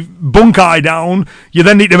got the bunkai down, you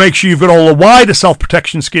then need to make sure you've got all the wider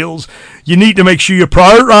self-protection skills. You need to make sure you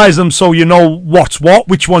prioritise them so you know what's what,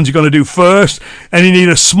 which ones you're going to do first, and you need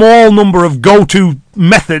a small number of go-to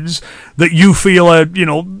methods that you feel are, you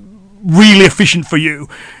know, really efficient for you.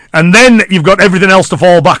 And then you've got everything else to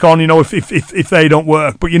fall back on, you know, if they don't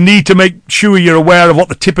work. But you need to make sure you're aware of what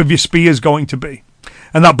the tip of your spear is going to be.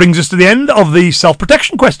 And that brings us to the end of the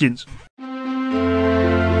self-protection questions.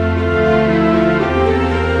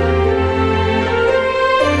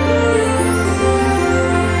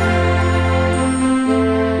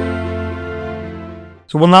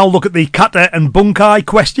 So we'll now look at the kata and bunkai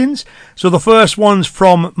questions. So the first one's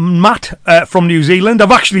from Matt from New Zealand.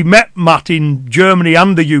 I've actually met Matt in Germany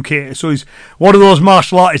and the UK. So he's one of those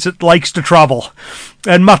martial artists that likes to travel.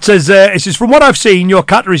 And Matt says, from what I've seen, your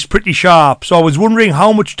kata is pretty sharp. So I was wondering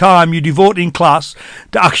how much time you devote in class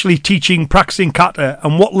to actually practicing kata,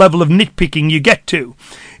 and what level of nitpicking you get to.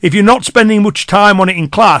 If you're not spending much time on it in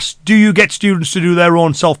class, do you get students to do their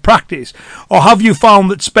own self-practice? Or have you found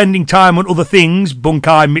that spending time on other things,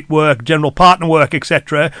 bunkai, mitt work, general partner work,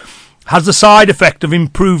 etc., has the side effect of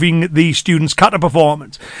improving the students' kata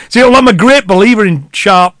performance? See, I'm a great believer in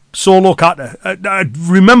sharp solo kata. I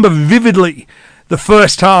remember vividly the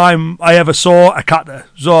first time I ever saw a kata.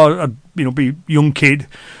 So I'd be a young kid,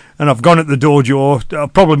 and I've gone at the dojo.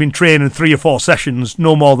 I've probably been training 3 or 4 sessions,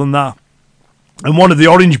 no more than that. And one of the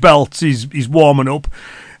orange belts is warming up,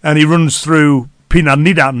 and he runs through Pinan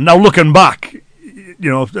Nidan. Now, looking back,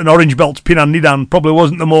 an orange belt's Pinan Nidan probably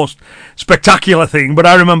wasn't the most spectacular thing, but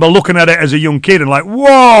I remember looking at it as a young kid and like,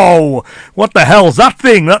 whoa, what the hell's that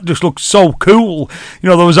thing? That just looks so cool.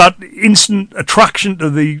 There was that instant attraction to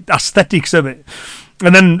the aesthetics of it.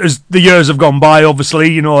 And then as the years have gone by,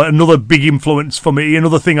 obviously, another big influence for me,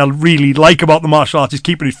 another thing I really like about the martial arts is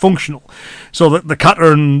keeping it functional. So that the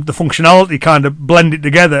kata and the functionality kind of blend it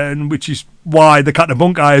together, and which is why the kata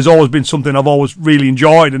bunkai has always been something I've always really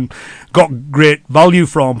enjoyed and got great value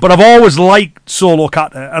from. But I've always liked solo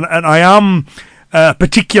kata, and I am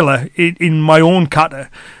particular in my own kata.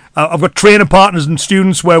 I've got training partners and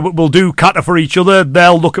students where we'll do kata for each other.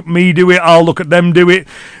 They'll look at me do it, I'll look at them do it.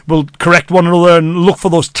 We'll correct one another and look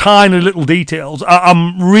for those tiny little details.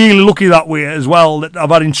 I'm really lucky that way as well, that I've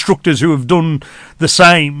had instructors who have done the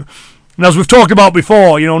same. And as we've talked about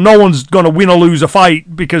before, no one's going to win or lose a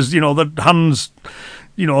fight because, the hands,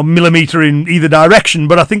 a millimetre in either direction.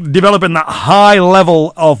 But I think developing that high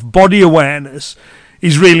level of body awareness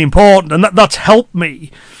is really important, and that's helped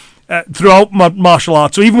me throughout my martial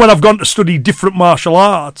arts. So even when I've gone to study different martial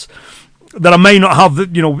arts that I may not have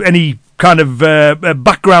any kind of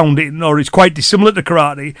background in, or it's quite dissimilar to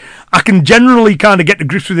karate, I can generally kind of get to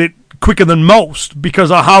grips with it quicker than most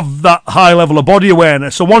because I have that high level of body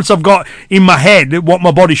awareness. So once I've got in my head what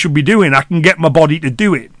my body should be doing, I can get my body to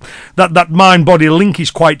do it. That mind-body link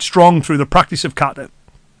is quite strong through the practice of kata.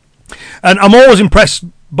 And I'm always impressed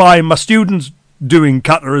by my students doing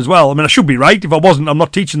kata as well. I mean, I should be right. If I wasn't, I'm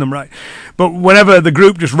not teaching them right. But whenever the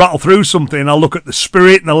group just rattle through something, I'll look at the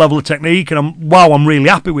spirit and the level of technique, and I'm really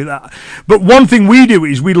happy with that. But one thing we do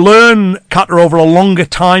is we learn kata over a longer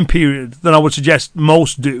time period than I would suggest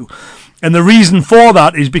most do. And the reason for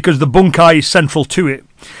that is because the bunkai is central to it.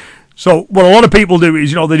 So what a lot of people do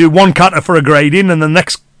is, they do one kata for a grading, and the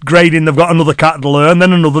next grading they've got another kata to learn,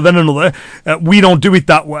 then another. We don't do it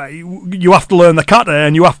that way. You have to learn the kata,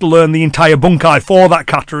 and you have to learn the entire bunkai for that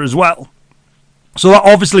kata as well. So that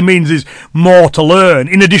obviously means there's more to learn,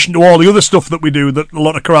 in addition to all the other stuff that we do that a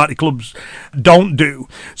lot of karate clubs don't do.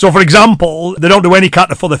 So, for example, they don't do any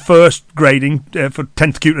kata for the first grading, for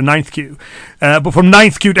 10th kyu to 9th kyu. But from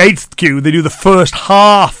 9th kyu to 8th kyu, they do the first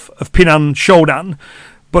half of Pinan Shodan,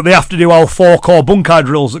 but they have to do all 4 core bunkai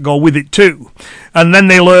drills that go with it too. And then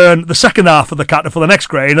they learn the second half of the kata for the next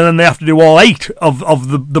grade, and then they have to do all 8 of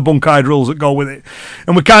the bunkai drills that go with it.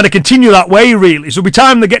 And we kind of continue that way, really. So by the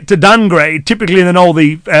time they get to Dan grade, typically they know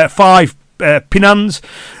the 5 Pinans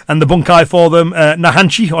and the bunkai for them,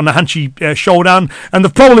 Nahanchi or Nahanchi Shodan, and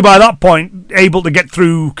they're probably by that point able to get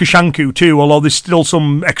through Kishanku too, although there's still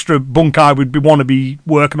some extra bunkai we'd want to be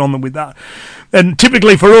working on them with that. And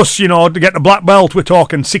typically for us, to get the black belt, we're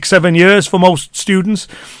talking 6-7 years for most students.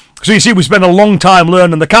 So you see, we spend a long time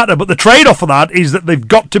learning the kata, but the trade-off of that is that they've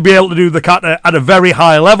got to be able to do the kata at a very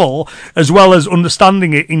high level, as well as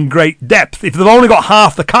understanding it in great depth. If they've only got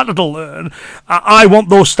half the kata to learn, I want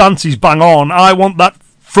those stances bang on. I want that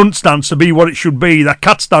front stance to be what it should be, that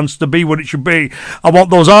cat stance to be what it should be. I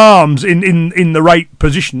want those arms in the right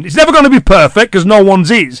position. It's never going to be perfect, because no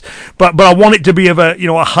one's is, but I want it to be of a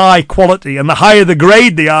high quality, and the higher the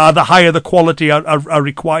grade they are, the higher the quality I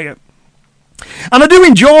require. And I do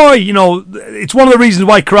enjoy, it's one of the reasons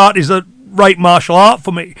why karate is the right martial art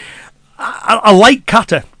for me. I like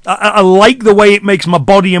kata. I like the way it makes my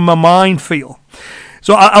body and my mind feel.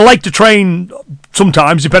 So I like to train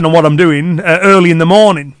sometimes, depending on what I'm doing, early in the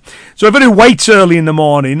morning. So if I do weights early in the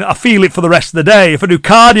morning, I feel it for the rest of the day. If I do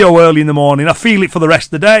cardio early in the morning, I feel it for the rest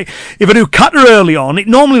of the day. If I do kata early on, it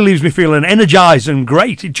normally leaves me feeling energized and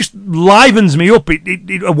great. It just livens me up.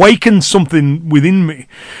 It awakens something within me.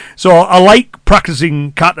 So I like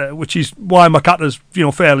practicing kata, which is why my kata's,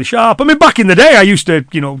 fairly sharp. I mean, back in the day, I used to,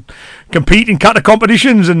 compete in kata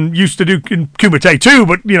competitions and used to do kumite too,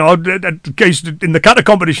 but, in the kata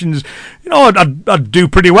competitions, I'd do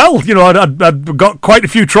pretty well. I'd got quite a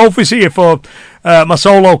few trophies here for my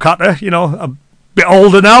solo kata. I'm a bit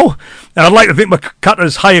older now, and I'd like to think my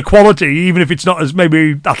kata's higher quality, even if it's not as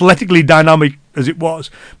maybe athletically dynamic as it was.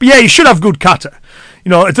 But yeah, you should have good kata.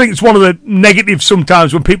 I think it's one of the negatives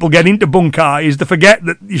sometimes when people get into bunkai is they forget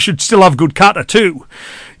that you should still have good kata too.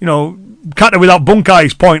 Kata without bunkai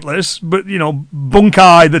is pointless, but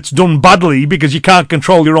bunkai that's done badly because you can't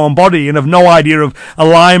control your own body and have no idea of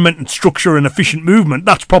alignment and structure and efficient movement,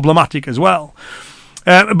 that's problematic as well.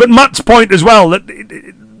 But Matt's point as well,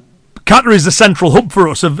 that kata is the central hub for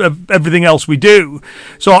us of everything else we do.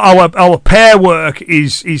 So our pair work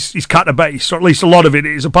is kata based, or at least a lot of it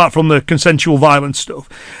is, apart from the consensual violence stuff.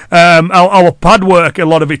 Our pad work, a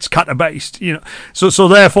lot of it's kata based. So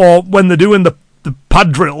therefore, when they're doing the the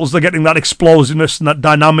pad drills, they're getting that explosiveness and that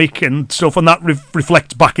dynamic and stuff, and that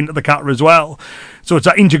reflects back into the kata as well. So it's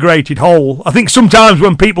that integrated whole. I think sometimes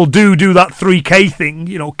when people do that 3K thing,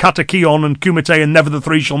 kata, kion and kumite, and never the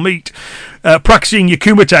three shall meet, practicing your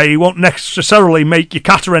kumite won't necessarily make your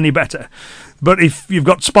kata any better. But if you've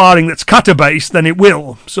got sparring that's kata-based, then it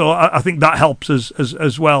will. So I think that helps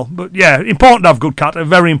as well. But yeah, important to have good kata,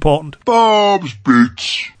 very important. Bob's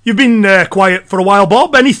Bits. You've been quiet for a while,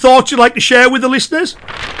 Bob. Any thoughts you'd like to share with the listeners?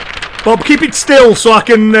 Bob, keep it still so I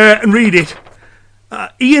can read it.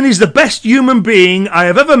 Ian is the best human being I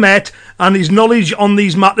have ever met, and his knowledge on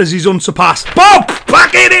these matters is unsurpassed. Bob,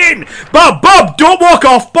 pack it in! Bob, don't walk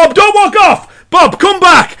off! Bob, don't walk off! Bob, come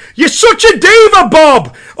back! You're such a diva,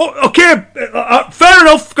 Bob! Oh, okay, fair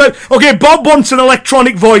enough. Okay, Bob wants an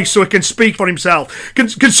electronic voice so he can speak for himself. Can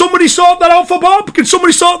somebody sort that out for Bob? Can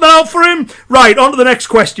somebody sort that out for him? Right, on to the next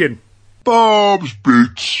question. Bob's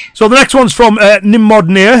Bits. So the next one's from Nimrod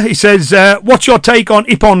Near. He says, what's your take on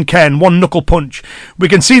Ippon Ken, one knuckle punch? We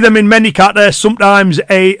can see them in many kata, sometimes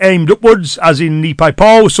aimed upwards, as in Nipai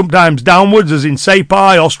Po, sometimes downwards, as in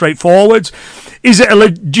Seipai, or straight forwards. Is it a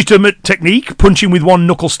legitimate technique, punching with one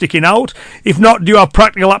knuckle sticking out? If not, do you have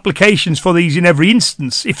practical applications for these in every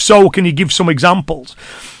instance? If so, can you give some examples?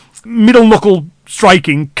 Middle knuckle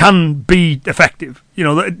striking can be effective,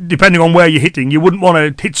 depending on where you're hitting. You wouldn't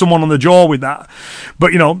want to hit someone on the jaw with that.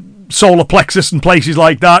 But, solar plexus and places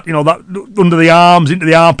like that, that under the arms, into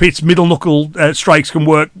the armpits, middle knuckle strikes can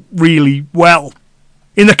work really well.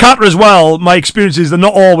 In the kata as well, my experience is they're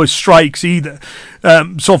not always strikes either.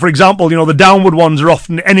 So, for example, the downward ones are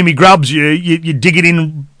often enemy grabs you dig it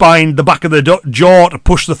in behind the back of the jaw to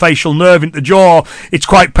push the facial nerve into the jaw. It's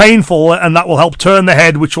quite painful, and that will help turn the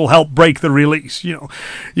head, which will help break the release. You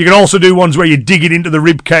can also do ones where you dig it into the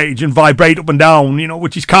rib cage and vibrate up and down,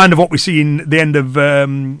 which is kind of what we see in the end of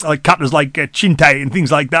like katas like Chinte and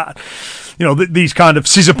things like that. These kind of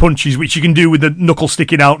scissor punches, which you can do with the knuckle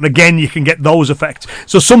sticking out, and again, you can get those effects.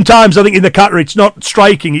 So sometimes I think in the kata, it's not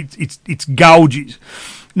striking; it's gouges.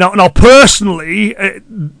 Now, personally,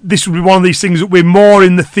 this would be one of these things that we're more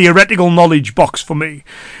in the theoretical knowledge box for me.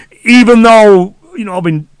 Even though I've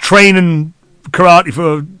been training karate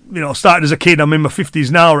for started as a kid. I'm in my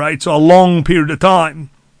 50s now, right? So a long period of time.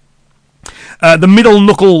 The middle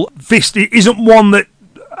knuckle fist isn't one that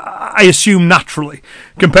I assume naturally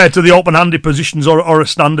compared to the open-handed positions or a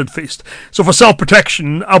standard fist. So for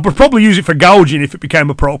self-protection, I would probably use it for gouging if it became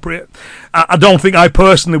appropriate. I don't think I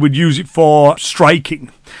personally would use it for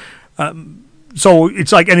striking. So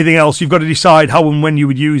it's like anything else, you've got to decide how and when you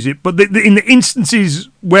would use it. But in the instances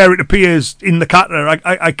where it appears in the kata,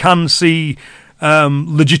 I can see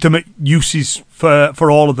legitimate uses for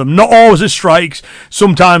all of them. Not always as strikes,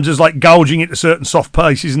 sometimes as like gouging into certain soft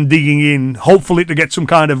places and digging in, hopefully to get some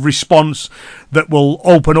kind of response that will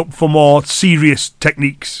open up for more serious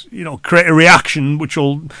techniques, create a reaction which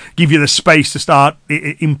will give you the space to start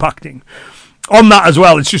impacting. On that as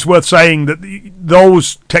well, it's just worth saying that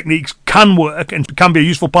those techniques can work and can be a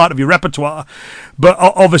useful part of your repertoire, but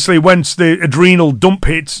obviously once the adrenal dump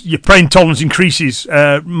hits, your pain tolerance increases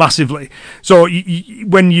massively. So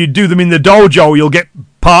when you do them in the dojo, you'll get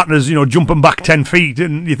partners, jumping back 10 feet,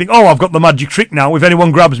 and you think, oh, I've got the magic trick now. If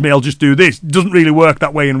anyone grabs me, I'll just do this. It doesn't really work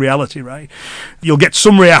that way in reality, right? You'll get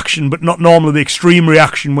some reaction, but not normally the extreme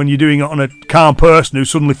reaction when you're doing it on a calm person who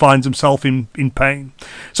suddenly finds himself in pain.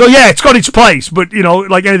 So yeah, it's got its place, but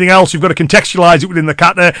like anything else, you've got to contextualize it within the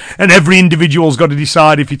kata, and every individual's got to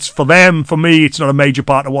decide if it's for them. For me, it's not a major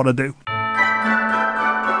part of what I do.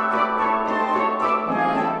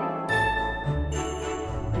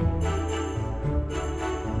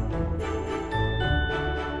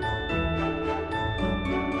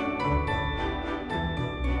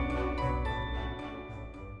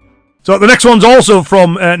 So the next one's also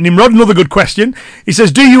from Nimrod, another good question. He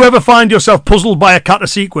says, do you ever find yourself puzzled by a kata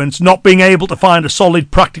sequence, not being able to find a solid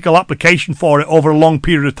practical application for it over a long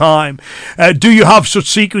period of time? Do you have such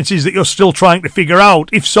sequences that you're still trying to figure out?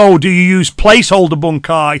 If so, do you use placeholder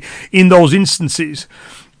bunkai in those instances?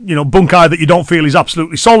 Bunkai that you don't feel is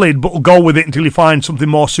absolutely solid, but will go with it until you find something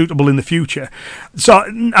more suitable in the future. So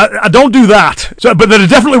I don't do that. But there are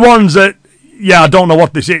definitely ones that, I don't know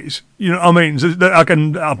what this is. You know what I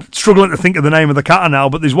mean? I'm struggling to think of the name of the kata now,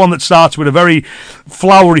 but there's one that starts with a very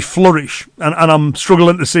flowery flourish, and I'm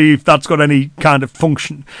struggling to see if that's got any kind of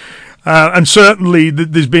function. And certainly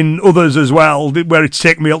there's been others as well where it's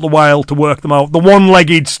taken me a little while to work them out. The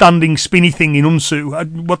one-legged standing spinny thing in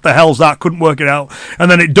Unsu, what the hell's that? Couldn't work it out.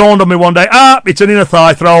 And then it dawned on me one day, it's an inner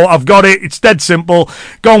thigh throw. I've got it. It's dead simple.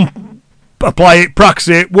 Go and apply it, practice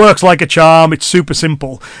it, works like a charm. It's super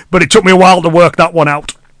simple, but it took me a while to work that one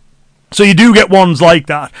out. So you do get ones like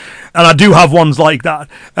that, and I do have ones like that.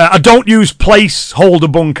 I don't use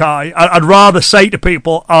placeholder bunkai. I'd rather say to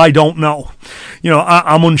people, I don't know.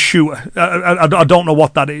 I'm unsure. I don't know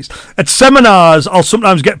what that is. At seminars, I'll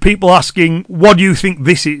sometimes get people asking, what do you think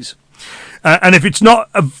this is? And if it's not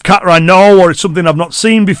a catter I know, or it's something I've not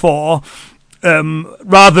seen before,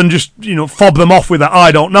 rather than just, fob them off with that,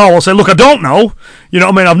 I don't know, I'll say, look, I don't know.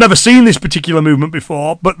 I've never seen this particular movement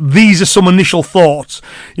before, but these are some initial thoughts.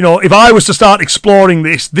 If I was to start exploring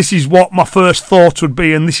this is what my first thoughts would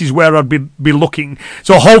be, and this is where I'd be looking.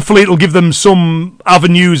 So hopefully it'll give them some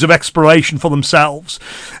avenues of exploration for themselves.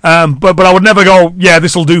 But I would never go, yeah,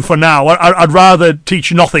 this'll do for now. I'd rather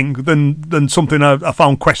teach nothing than something I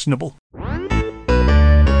found questionable.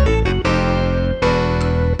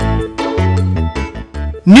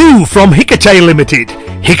 New from Hikate Limited,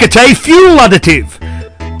 Hikate Fuel Additive.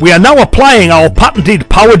 We are now applying our patented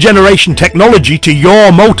power generation technology to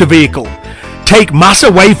your motor vehicle. Take mass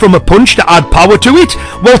away from a punch to add power to it?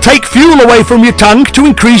 Well, take fuel away from your tank to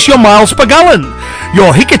increase your miles per gallon.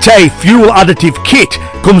 Your Hikate Fuel Additive Kit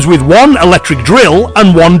comes with one electric drill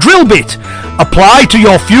and one drill bit. Apply to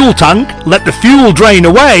your fuel tank, let the fuel drain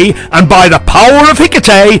away, and by the power of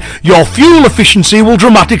Hikate, your fuel efficiency will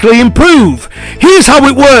dramatically improve. Here's how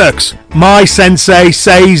it works. My sensei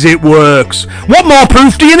says it works. What more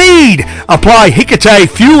proof do you need? Apply Hikate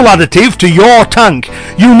Fuel Additive to your tank.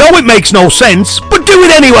 You know it makes no sense, but do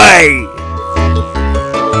it anyway!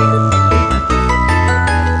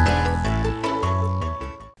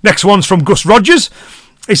 Next one's from Gus Rogers.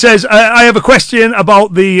 He says, I have a question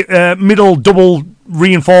about the middle double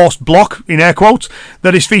reinforced block, in air quotes,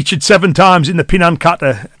 that is featured 7 times in the Pinan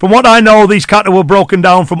kata. From what I know, these kata were broken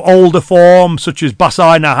down from older forms such as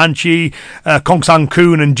Basai Nahanchi, Kongsang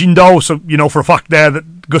Kun and Jindo. So you know for a fact there that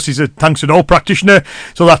Gus is a Tang Soo Do practitioner.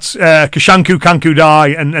 So that's Kishanku, Kanku Dai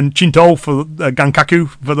and Shinto for Gankaku,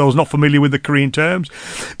 for those not familiar with the Korean terms.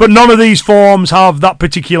 But none of these forms have that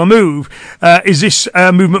particular move. Is this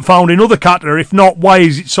movement found in other kata? If not, why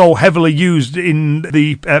is it so heavily used in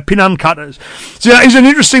the Pinan katas? So that is an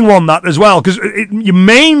interesting one, that as well, because you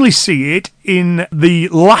mainly see it in the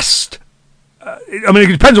last.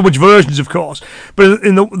 It depends on which versions, of course, but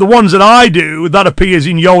in the ones that I do, that appears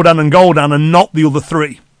in Yodan and Godan and not the other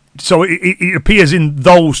 3. So it appears in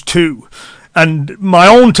those 2. And my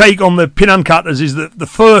own take on the Pinan katas is that the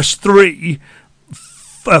first 3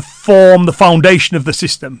 form the foundation of the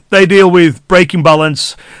system. They deal with breaking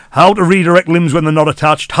balance, how to redirect limbs when they're not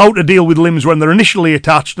attached, how to deal with limbs when they're initially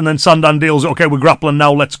attached, and then Sandan deals, okay, we're grappling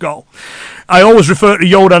now, let's go. I always refer to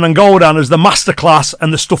Yodan and Godan as the masterclass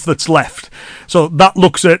and the stuff that's left. So that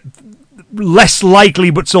looks at less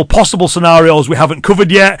likely but still possible scenarios we haven't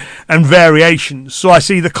covered yet, and variations. So I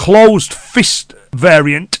see the closed fist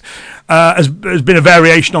variant has been a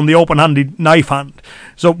variation on the open-handed knife hand.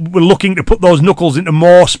 So we're looking to put those knuckles into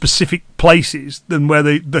more specific places than where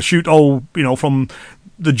they shoot from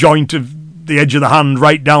the joint of the edge of the hand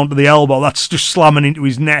right down to the elbow. That's just slamming into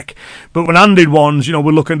his neck. But when handed ones,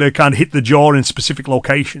 we're looking to kind of hit the jaw in specific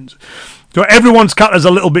locations. So everyone's kata is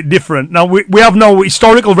a little bit different. Now, we have no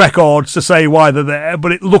historical records to say why they're there,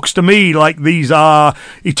 but it looks to me like these are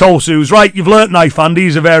Itosu's. Right, you've learnt knife hand,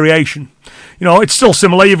 here's a variation. It's still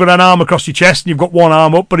similar. You've got an arm across your chest and you've got one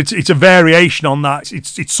arm up, but it's a variation on that.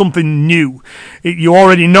 It's something new. You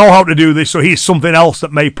already know how to do this, so here's something else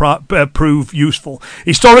that may prove useful.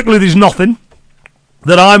 Historically, there's nothing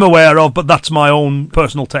that I'm aware of, but that's my own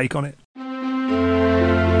personal take on it.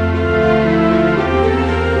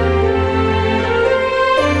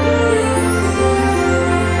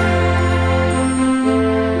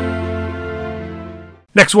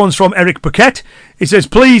 Next one's from Eric Paquette. He says,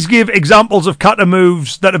 please give examples of kata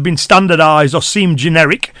moves that have been standardised or seem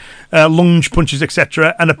generic, lunge, punches,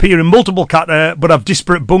 etc., and appear in multiple kata but have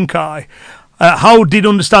disparate bunkai. How did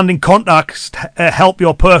understanding context help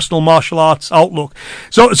your personal martial arts outlook?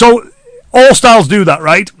 So all styles do that,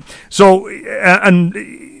 right? So,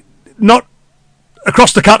 and not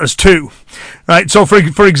across the katas too, right? So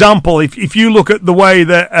for example, if you look at the way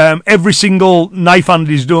that every single knife hand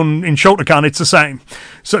is done in Shotokan, it's the same.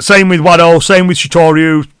 So same with Wado, same with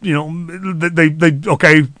Shitoryu.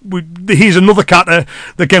 Here's another kata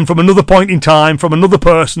that came from another point in time, from another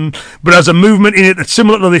person, but has a movement in it that's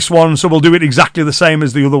similar to this one, so we'll do it exactly the same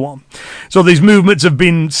as the other one. So these movements have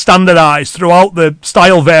been standardized throughout the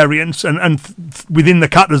style variants and within the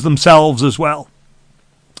katas themselves as well.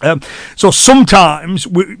 So sometimes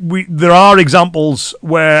there are examples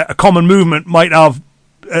where a common movement might have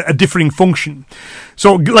a differing function.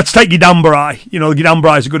 So let's take Gidambarai. You know,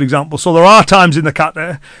 Gidambarai is a good example. So there are times in the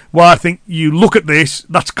kata where I think you look at this,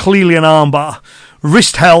 that's clearly an armbar.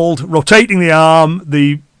 Wrist held, rotating the arm,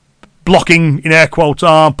 the blocking, in air quotes,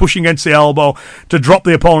 arm, pushing against the elbow to drop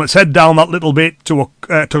the opponent's head down that little bit to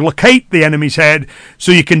locate the enemy's head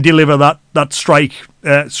so you can deliver that strike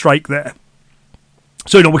there.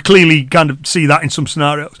 So, you know, we clearly kind of see that in some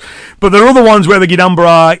scenarios. But there are other ones where the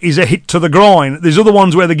Gidambarai is a hit to the groin. There's other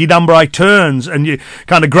ones where the Gidambarai turns and you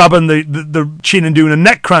kind of grabbing the chin and doing a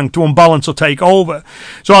neck crank to unbalance or take over.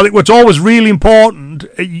 So I think what's always really important,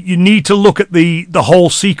 you need to look at the whole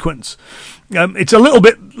sequence. It's a little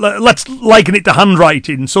bit, let's liken it to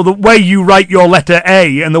handwriting. So the way you write your letter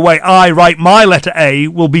A and the way I write my letter A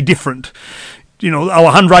will be different. You know,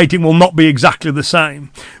 our handwriting will not be exactly the same.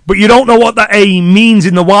 But you don't know what that A means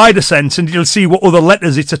in the wider sense until you'll see what other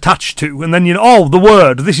letters it's attached to. And then you know, oh, the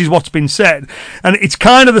word, this is what's been said. And it's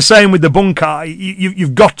kind of the same with the bunkai.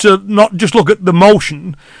 You've got to not just look at the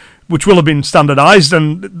motion, which will have been standardized,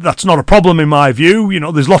 and that's not a problem in my view. You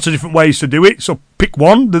know, there's lots of different ways to do it, so pick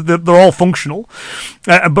one. They're all functional.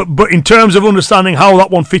 But in terms of understanding how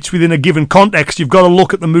that one fits within a given context, you've got to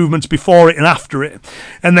look at the movements before it and after it,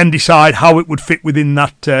 and then decide how it would fit within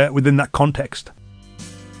that context.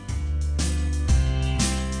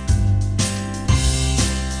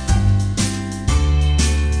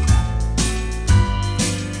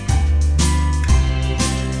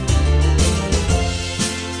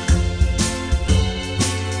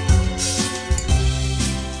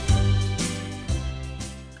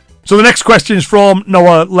 So the next question is from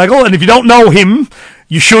Noah Legel, and if you don't know him,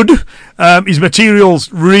 you should. His material's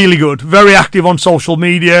really good, very active on social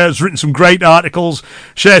media, has written some great articles,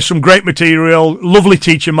 shares some great material, lovely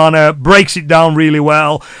teacher manner, breaks it down really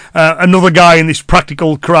well. Another guy in this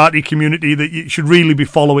practical karate community that you should really be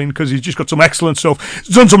following because he's just got some excellent stuff.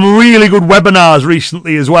 He's done some really good webinars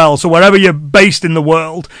recently as well, so wherever you're based in the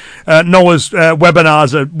world, Noah's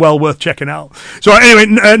webinars are well worth checking out. So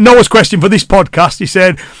anyway, Noah's question for this podcast, he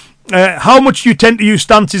said, how much do you tend to use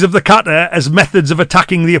stances of the kata as methods of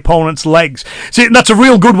attacking the opponent's legs? See, that's a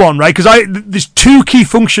real good one, right? Because there's two key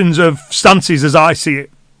functions of stances as I see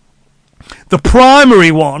it. The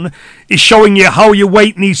primary one is showing you how your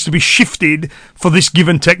weight needs to be shifted for this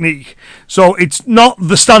given technique. So it's not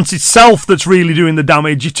the stance itself that's really doing the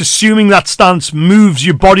damage. It's assuming that stance moves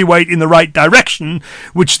your body weight in the right direction,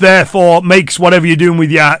 which therefore makes whatever you're doing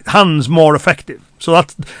with your hands more effective. So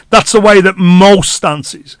that's the way that most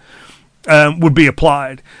stances would be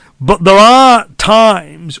applied. But there are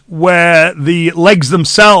times where the legs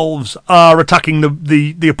themselves are attacking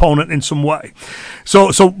the opponent in some way.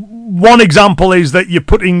 So one example is that you're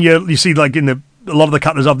putting you see like in a lot of the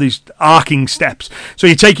katas have these arcing steps. So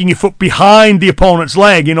you're taking your foot behind the opponent's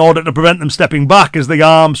leg in order to prevent them stepping back as the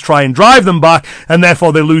arms try and drive them back, and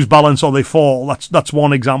therefore they lose balance or they fall. That's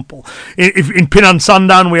one example. In Pinan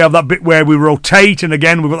Sandan, we have that bit where we rotate, and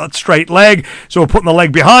again, we've got that straight leg. So we're putting the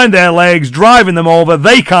leg behind their legs, driving them over.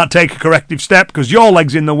 They can't take a corrective step because your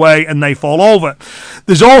leg's in the way, and they fall over.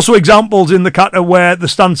 There's also examples in the kata where the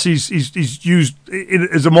stance is used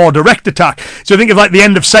as a more direct attack. So think of like the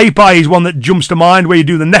end of Seipai is one that jumps to mind, where you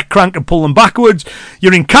do the neck crank and pull them backwards.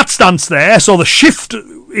 You're in cat stance there, so the shift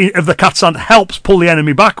of the cat stance helps pull the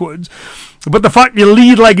enemy backwards. But the fact your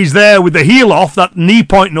lead leg is there with the heel off, that knee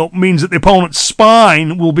pointing up, means that the opponent's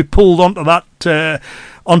spine will be pulled onto that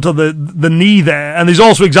onto the knee there. And there's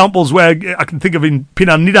also examples where I can think of in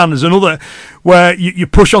Pinan Nidan, there's another where you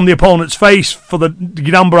push on the opponent's face for the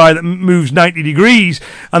Gidambarai that moves 90 degrees,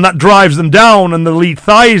 and that drives them down, and the lead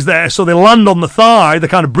thigh is there, so they land on the thigh, they're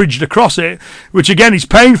kind of bridged across it, which again is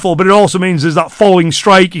painful, but it also means there's that following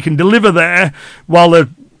strike you can deliver there while they're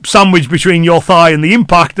sandwiched between your thigh and the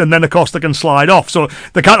impact, and then of course they can slide off. So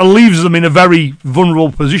that kind of leaves them in a very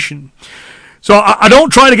vulnerable position. So I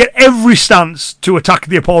don't try to get every stance to attack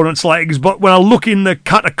the opponent's legs, but when I look in the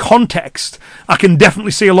kata context, I can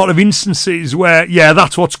definitely see a lot of instances where, yeah,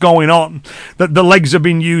 that's what's going on. That the legs are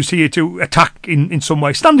being used here to attack in some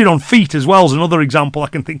way. Standing on feet as well is another example I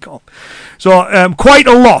can think of. So quite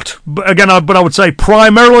a lot. But again, I would say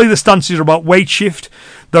primarily the stances are about weight shift.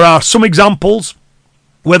 There are some examples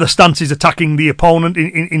where the stance is attacking the opponent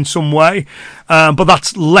in some way, but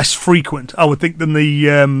that's less frequent, I would think, than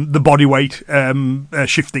the body weight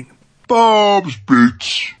shifting. Bob's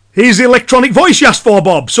Bits. Here's the electronic voice you asked for,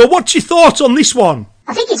 Bob. So what's your thoughts on this one?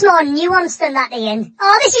 I think it's more nuanced than that, Ian.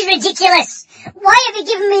 Oh, this is ridiculous. Why have you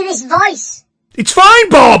given me this voice? It's fine,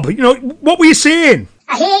 Bob. You know, what were you saying?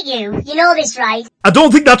 I hate you. You know this, right? I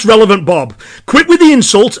don't think that's relevant, Bob. Quit with the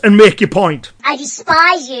insult and make your point. I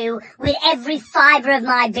despise you with every fibre of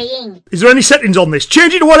my being. Is there any settings on this?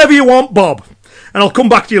 Change it to whatever you want, Bob. And I'll come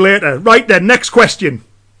back to you later. Right then, next question.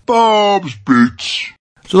 Bob's Bits.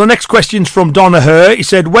 So the next question's from Donaher. He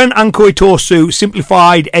said, when Anko Itosu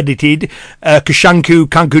simplified, edited Kashanku,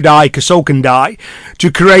 Kankudai, Kasokandai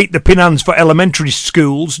to create the Pinans for elementary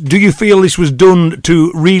schools, do you feel this was done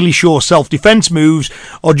to really show self-defense moves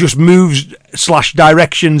or just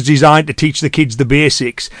moves/directions designed to teach the kids the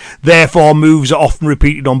basics? Therefore, moves are often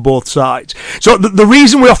repeated on both sides. So the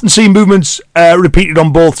reason we often see movements repeated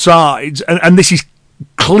on both sides, and this is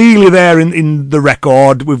clearly there in the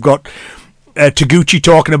record, we've got Taguchi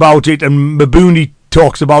talking about it and Mabuni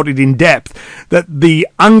talks about it in depth, that the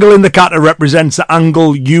angle in the kata represents the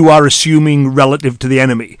angle you are assuming relative to the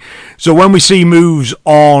enemy. So when we see moves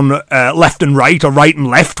on left and right or right and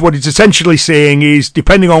left, what it's essentially saying is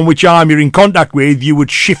depending on which arm you're in contact with, you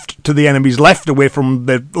would shift to the enemy's left away from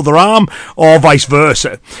the other arm or vice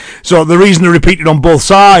versa. So the reason they're repeated on both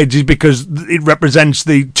sides is because it represents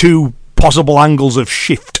the two possible angles of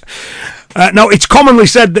shift. Now, it's commonly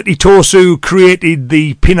said that Itosu created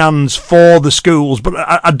the Pinans for the schools, but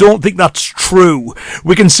I don't think that's true.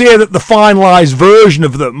 We can say that the finalised version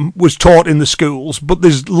of them was taught in the schools, but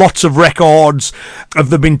there's lots of records of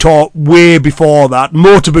them being taught way before that.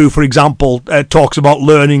 Motobu, for example, talks about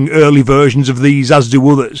learning early versions of these, as do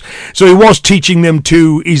others. So he was teaching them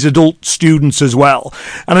to his adult students as well.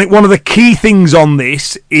 And I think one of the key things on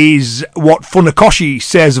this is what Funakoshi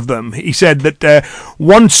says of them. He said that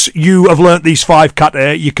once you have learnt these 5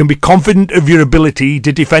 kata, you can be confident of your ability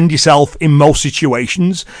to defend yourself in most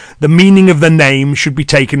situations. The meaning of the name should be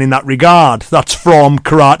taken in that regard. That's from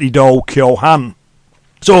Karate Do Kyohan.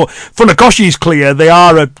 So Funakoshi is clear, they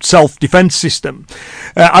are a self-defense system.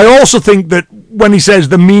 I also think that when he says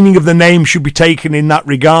the meaning of the name should be taken in that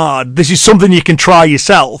regard, this is something you can try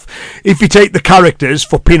yourself. If you take the characters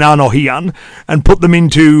for Pinan or Heian and put them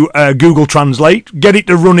into Google Translate, get it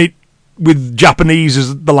to run it with Japanese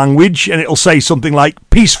as the language, and it'll say something like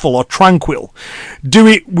peaceful or tranquil. Do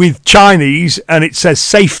it with Chinese and it says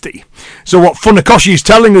safety. So what Funakoshi is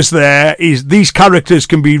telling us there is these characters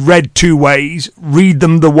can be read 2 ways. Read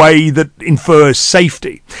them the way that infers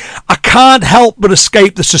safety. I can't help but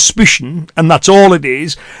escape the suspicion, and that's all it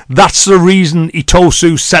is, that's the reason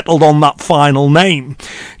Itosu settled on that final name,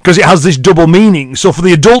 because it has this double meaning. So for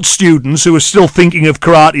the adult students who are still thinking of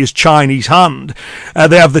karate as Chinese hand,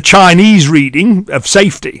 they have the Chinese reading of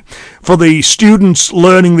safety. For the students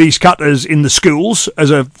learning these katas in the schools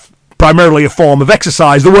as primarily a form of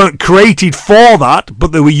exercise, they weren't created for that,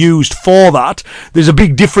 but they were used for that. There's a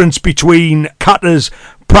big difference between katas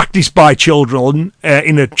practiced by children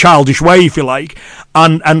in a childish way, if you like,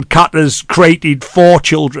 and katas created for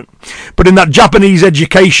children. But in that Japanese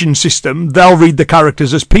education system, they'll read the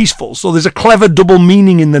characters as peaceful. So there's a clever double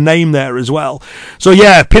meaning in the name there as well. So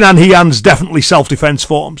yeah, Pinan Heian's definitely self-defense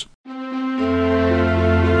forms.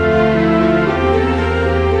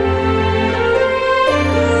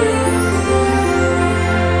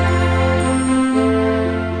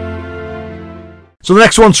 So the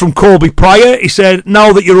next one's from Colby Pryor. He said,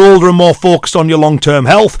 now that you're older and more focused on your long-term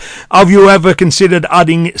health, have you ever considered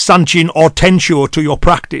adding Sanchin or Tensho to your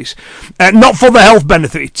practice? Not for the health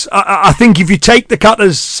benefits. I think if you take the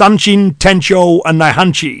katas Sanchin, Tensho and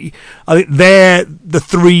Naihanchi, I think they're the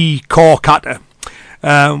 3 core kata.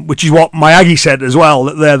 Which is what Miyagi said as well,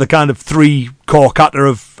 that they're the kind of 3 core kata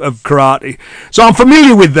of karate. So I'm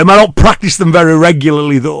familiar with them. I don't practice them very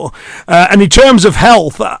regularly though. And in terms of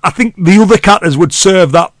health, I think the other katas would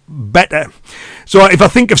serve that better. So if I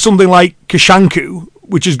think of something like Kashanku,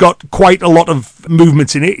 which has got quite a lot of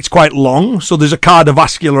movements in it, it's quite long, so there's a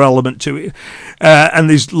cardiovascular element to it, and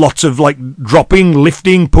there's lots of like dropping,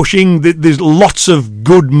 lifting, pushing, there's lots of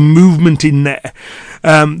good movement in there.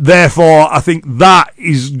 Therefore I think that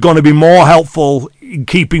is going to be more helpful in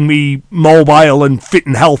keeping me mobile and fit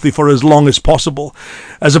and healthy for as long as possible,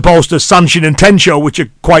 as opposed to Sanchin and Tensho, which are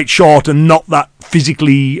quite short and not that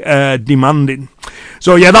physically demanding.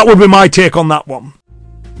 So yeah, that would be my take on that one.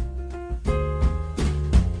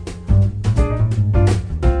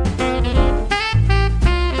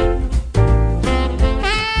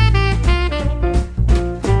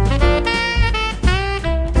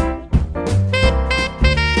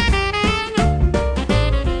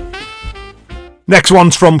 Next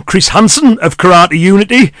one's from Chris Hansen of Karate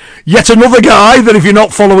Unity. Yet another guy that if you're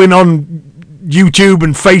not following on YouTube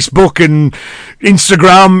and Facebook and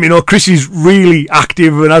Instagram. You know, Chris is really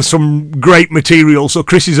active and has some great material. So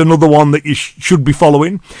Chris is another one that you should be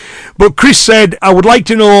following. But Chris said, I would like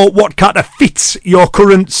to know what kata fits your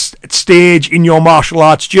current stage in your martial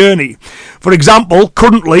arts journey. For example,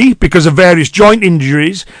 currently, because of various joint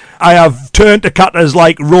injuries, I have turned to katas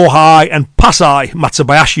like Rohai and Pasai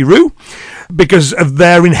Matsubayashi-ryu because of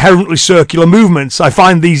their inherently circular movements. I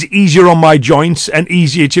find these easier on my joints and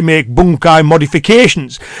easier to make bunkai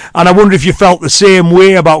modifications. And I wonder if you felt the same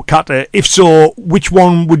way about kata. If so, which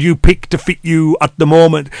one would you pick to fit you at the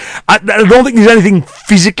moment? I don't think there's anything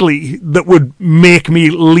physically that would make me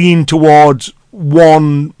lean towards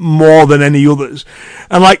one more than any others.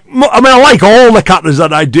 And I like all the katas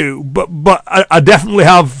that I do, but I definitely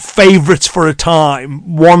have favourites for a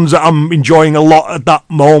time, ones that I'm enjoying a lot at that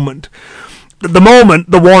moment. At the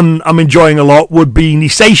moment, the one I'm enjoying a lot would be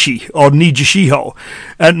Niseishi or Nijishiho.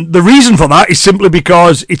 And the reason for that is simply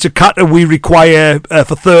because it's a kata we require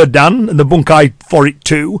for third dan, and the bunkai for it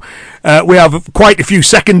too. We have quite a few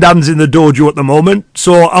second dans in the dojo at the moment,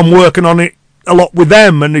 so I'm working on it a lot with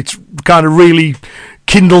them, and it's kind of really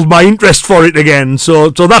kindled my interest for it again.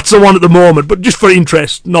 So that's the one at the moment, but just for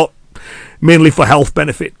interest, not mainly for health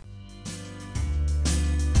benefit.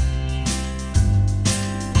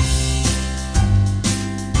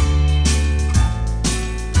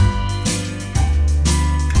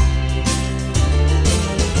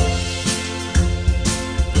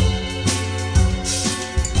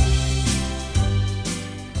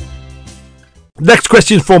 Next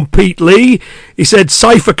question from Pete Lee. He said,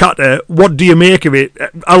 Cypher kata, what do you make of it?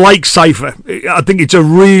 I like Cypher. I think it's a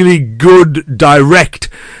really good, direct,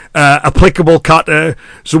 applicable kata.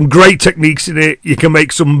 Some great techniques in it. You can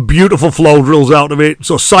make some beautiful flow drills out of it.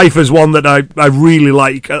 So Cypher's one that I really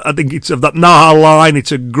like. I think it's of that Naha line.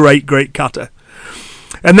 It's a great, great kata.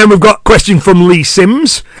 And then we've got a question from Lee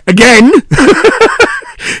Sims. Again,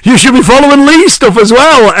 you should be following Lee's stuff as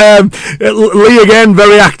well. Lee, again,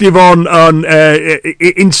 very active on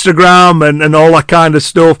Instagram and all that kind of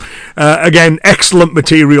stuff. Again, excellent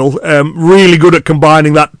material. Really good at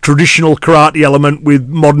combining that traditional karate element with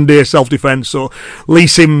modern day self-defense. So Lee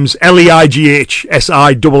Sims, LEIGHSIMMS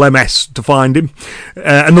to find him.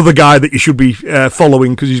 Another guy that you should be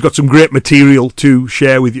following because he's got some great material to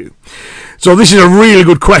share with you. So this is a really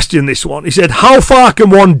good question, this one. He said, how far can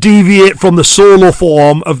one deviate from the solo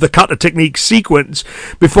form of the kata technique sequence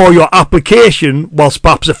before your application, whilst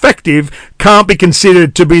perhaps effective, can't be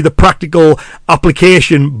considered to be the practical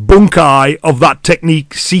application bunkai of that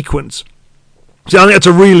technique sequence? So I think that's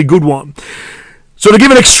a really good one. So to give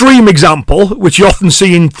an extreme example, which you often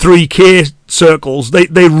see in 3K circles,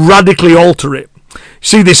 they radically alter it. You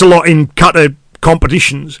see this a lot in kata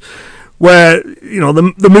competitions, where, you know,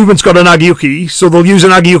 the movement's got an agiyuki, so they'll use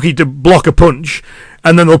an agiyuki to block a punch,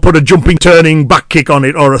 and then they'll put a jumping, turning back kick on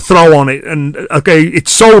it, or a throw on it, and, okay,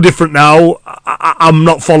 it's so different now, I'm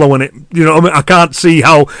not following it. You know, I can't see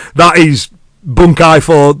how that is bunkai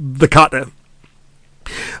for the kata.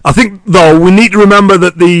 I think, though, we need to remember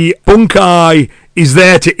that the bunkai is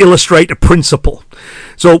there to illustrate a principle.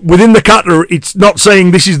 So within the kata, it's not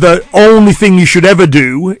saying this is the only thing you should ever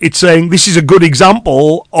do. It's saying this is a good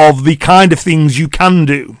example of the kind of things you can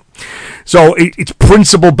do. So it's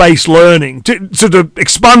principle-based learning. To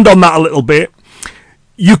expand on that a little bit,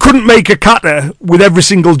 you couldn't make a kata with every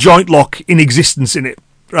single joint lock in existence in it.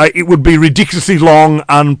 Right, it would be ridiculously long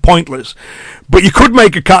and pointless. But you could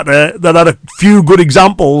make a kata that had a few good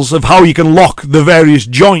examples of how you can lock the various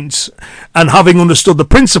joints, and having understood the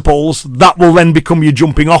principles, that will then become your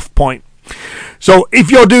jumping off point. So if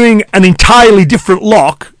you're doing an entirely different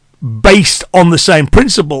lock based on the same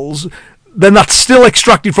principles, then that's still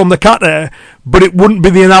extracted from the kata, but it wouldn't be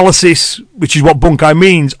the analysis, which is what bunkai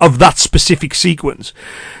means, of that specific sequence.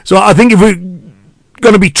 So I think if we're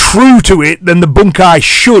going to be true to it, then the bunkai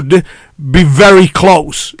should be very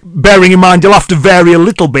close. Bearing in mind, you'll have to vary a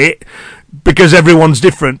little bit because everyone's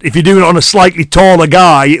different. If you're doing it on a slightly taller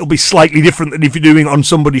guy, it'll be slightly different than if you're doing it on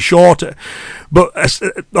somebody shorter. But,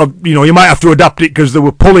 you know, you might have to adapt it because they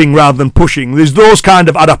were pulling rather than pushing. There's those kind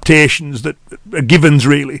of adaptations that are givens,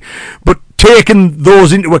 really. But taking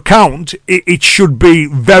those into account, it should be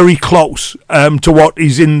very close to what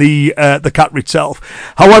is in the kata itself.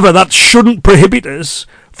 However, that shouldn't prohibit us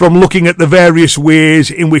from looking at the various ways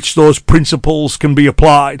in which those principles can be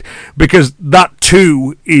applied, because that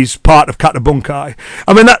too is part of kata bunkai.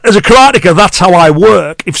 I mean, as a karateka, that's how I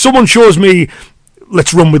work. If someone shows me,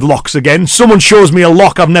 let's run with locks again, someone shows me a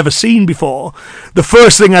lock I've never seen before, the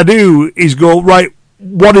first thing I do is go, right,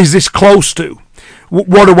 what is this close to?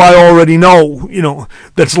 What do I already know, you know,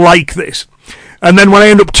 that's like this? And then when I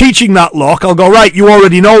end up teaching that lock, I'll go, right, you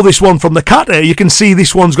already know this one from the kata. You can see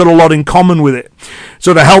this one's got a lot in common with it.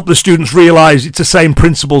 So to help the students realise it's the same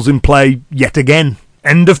principles in play yet again.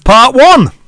 End of part 1.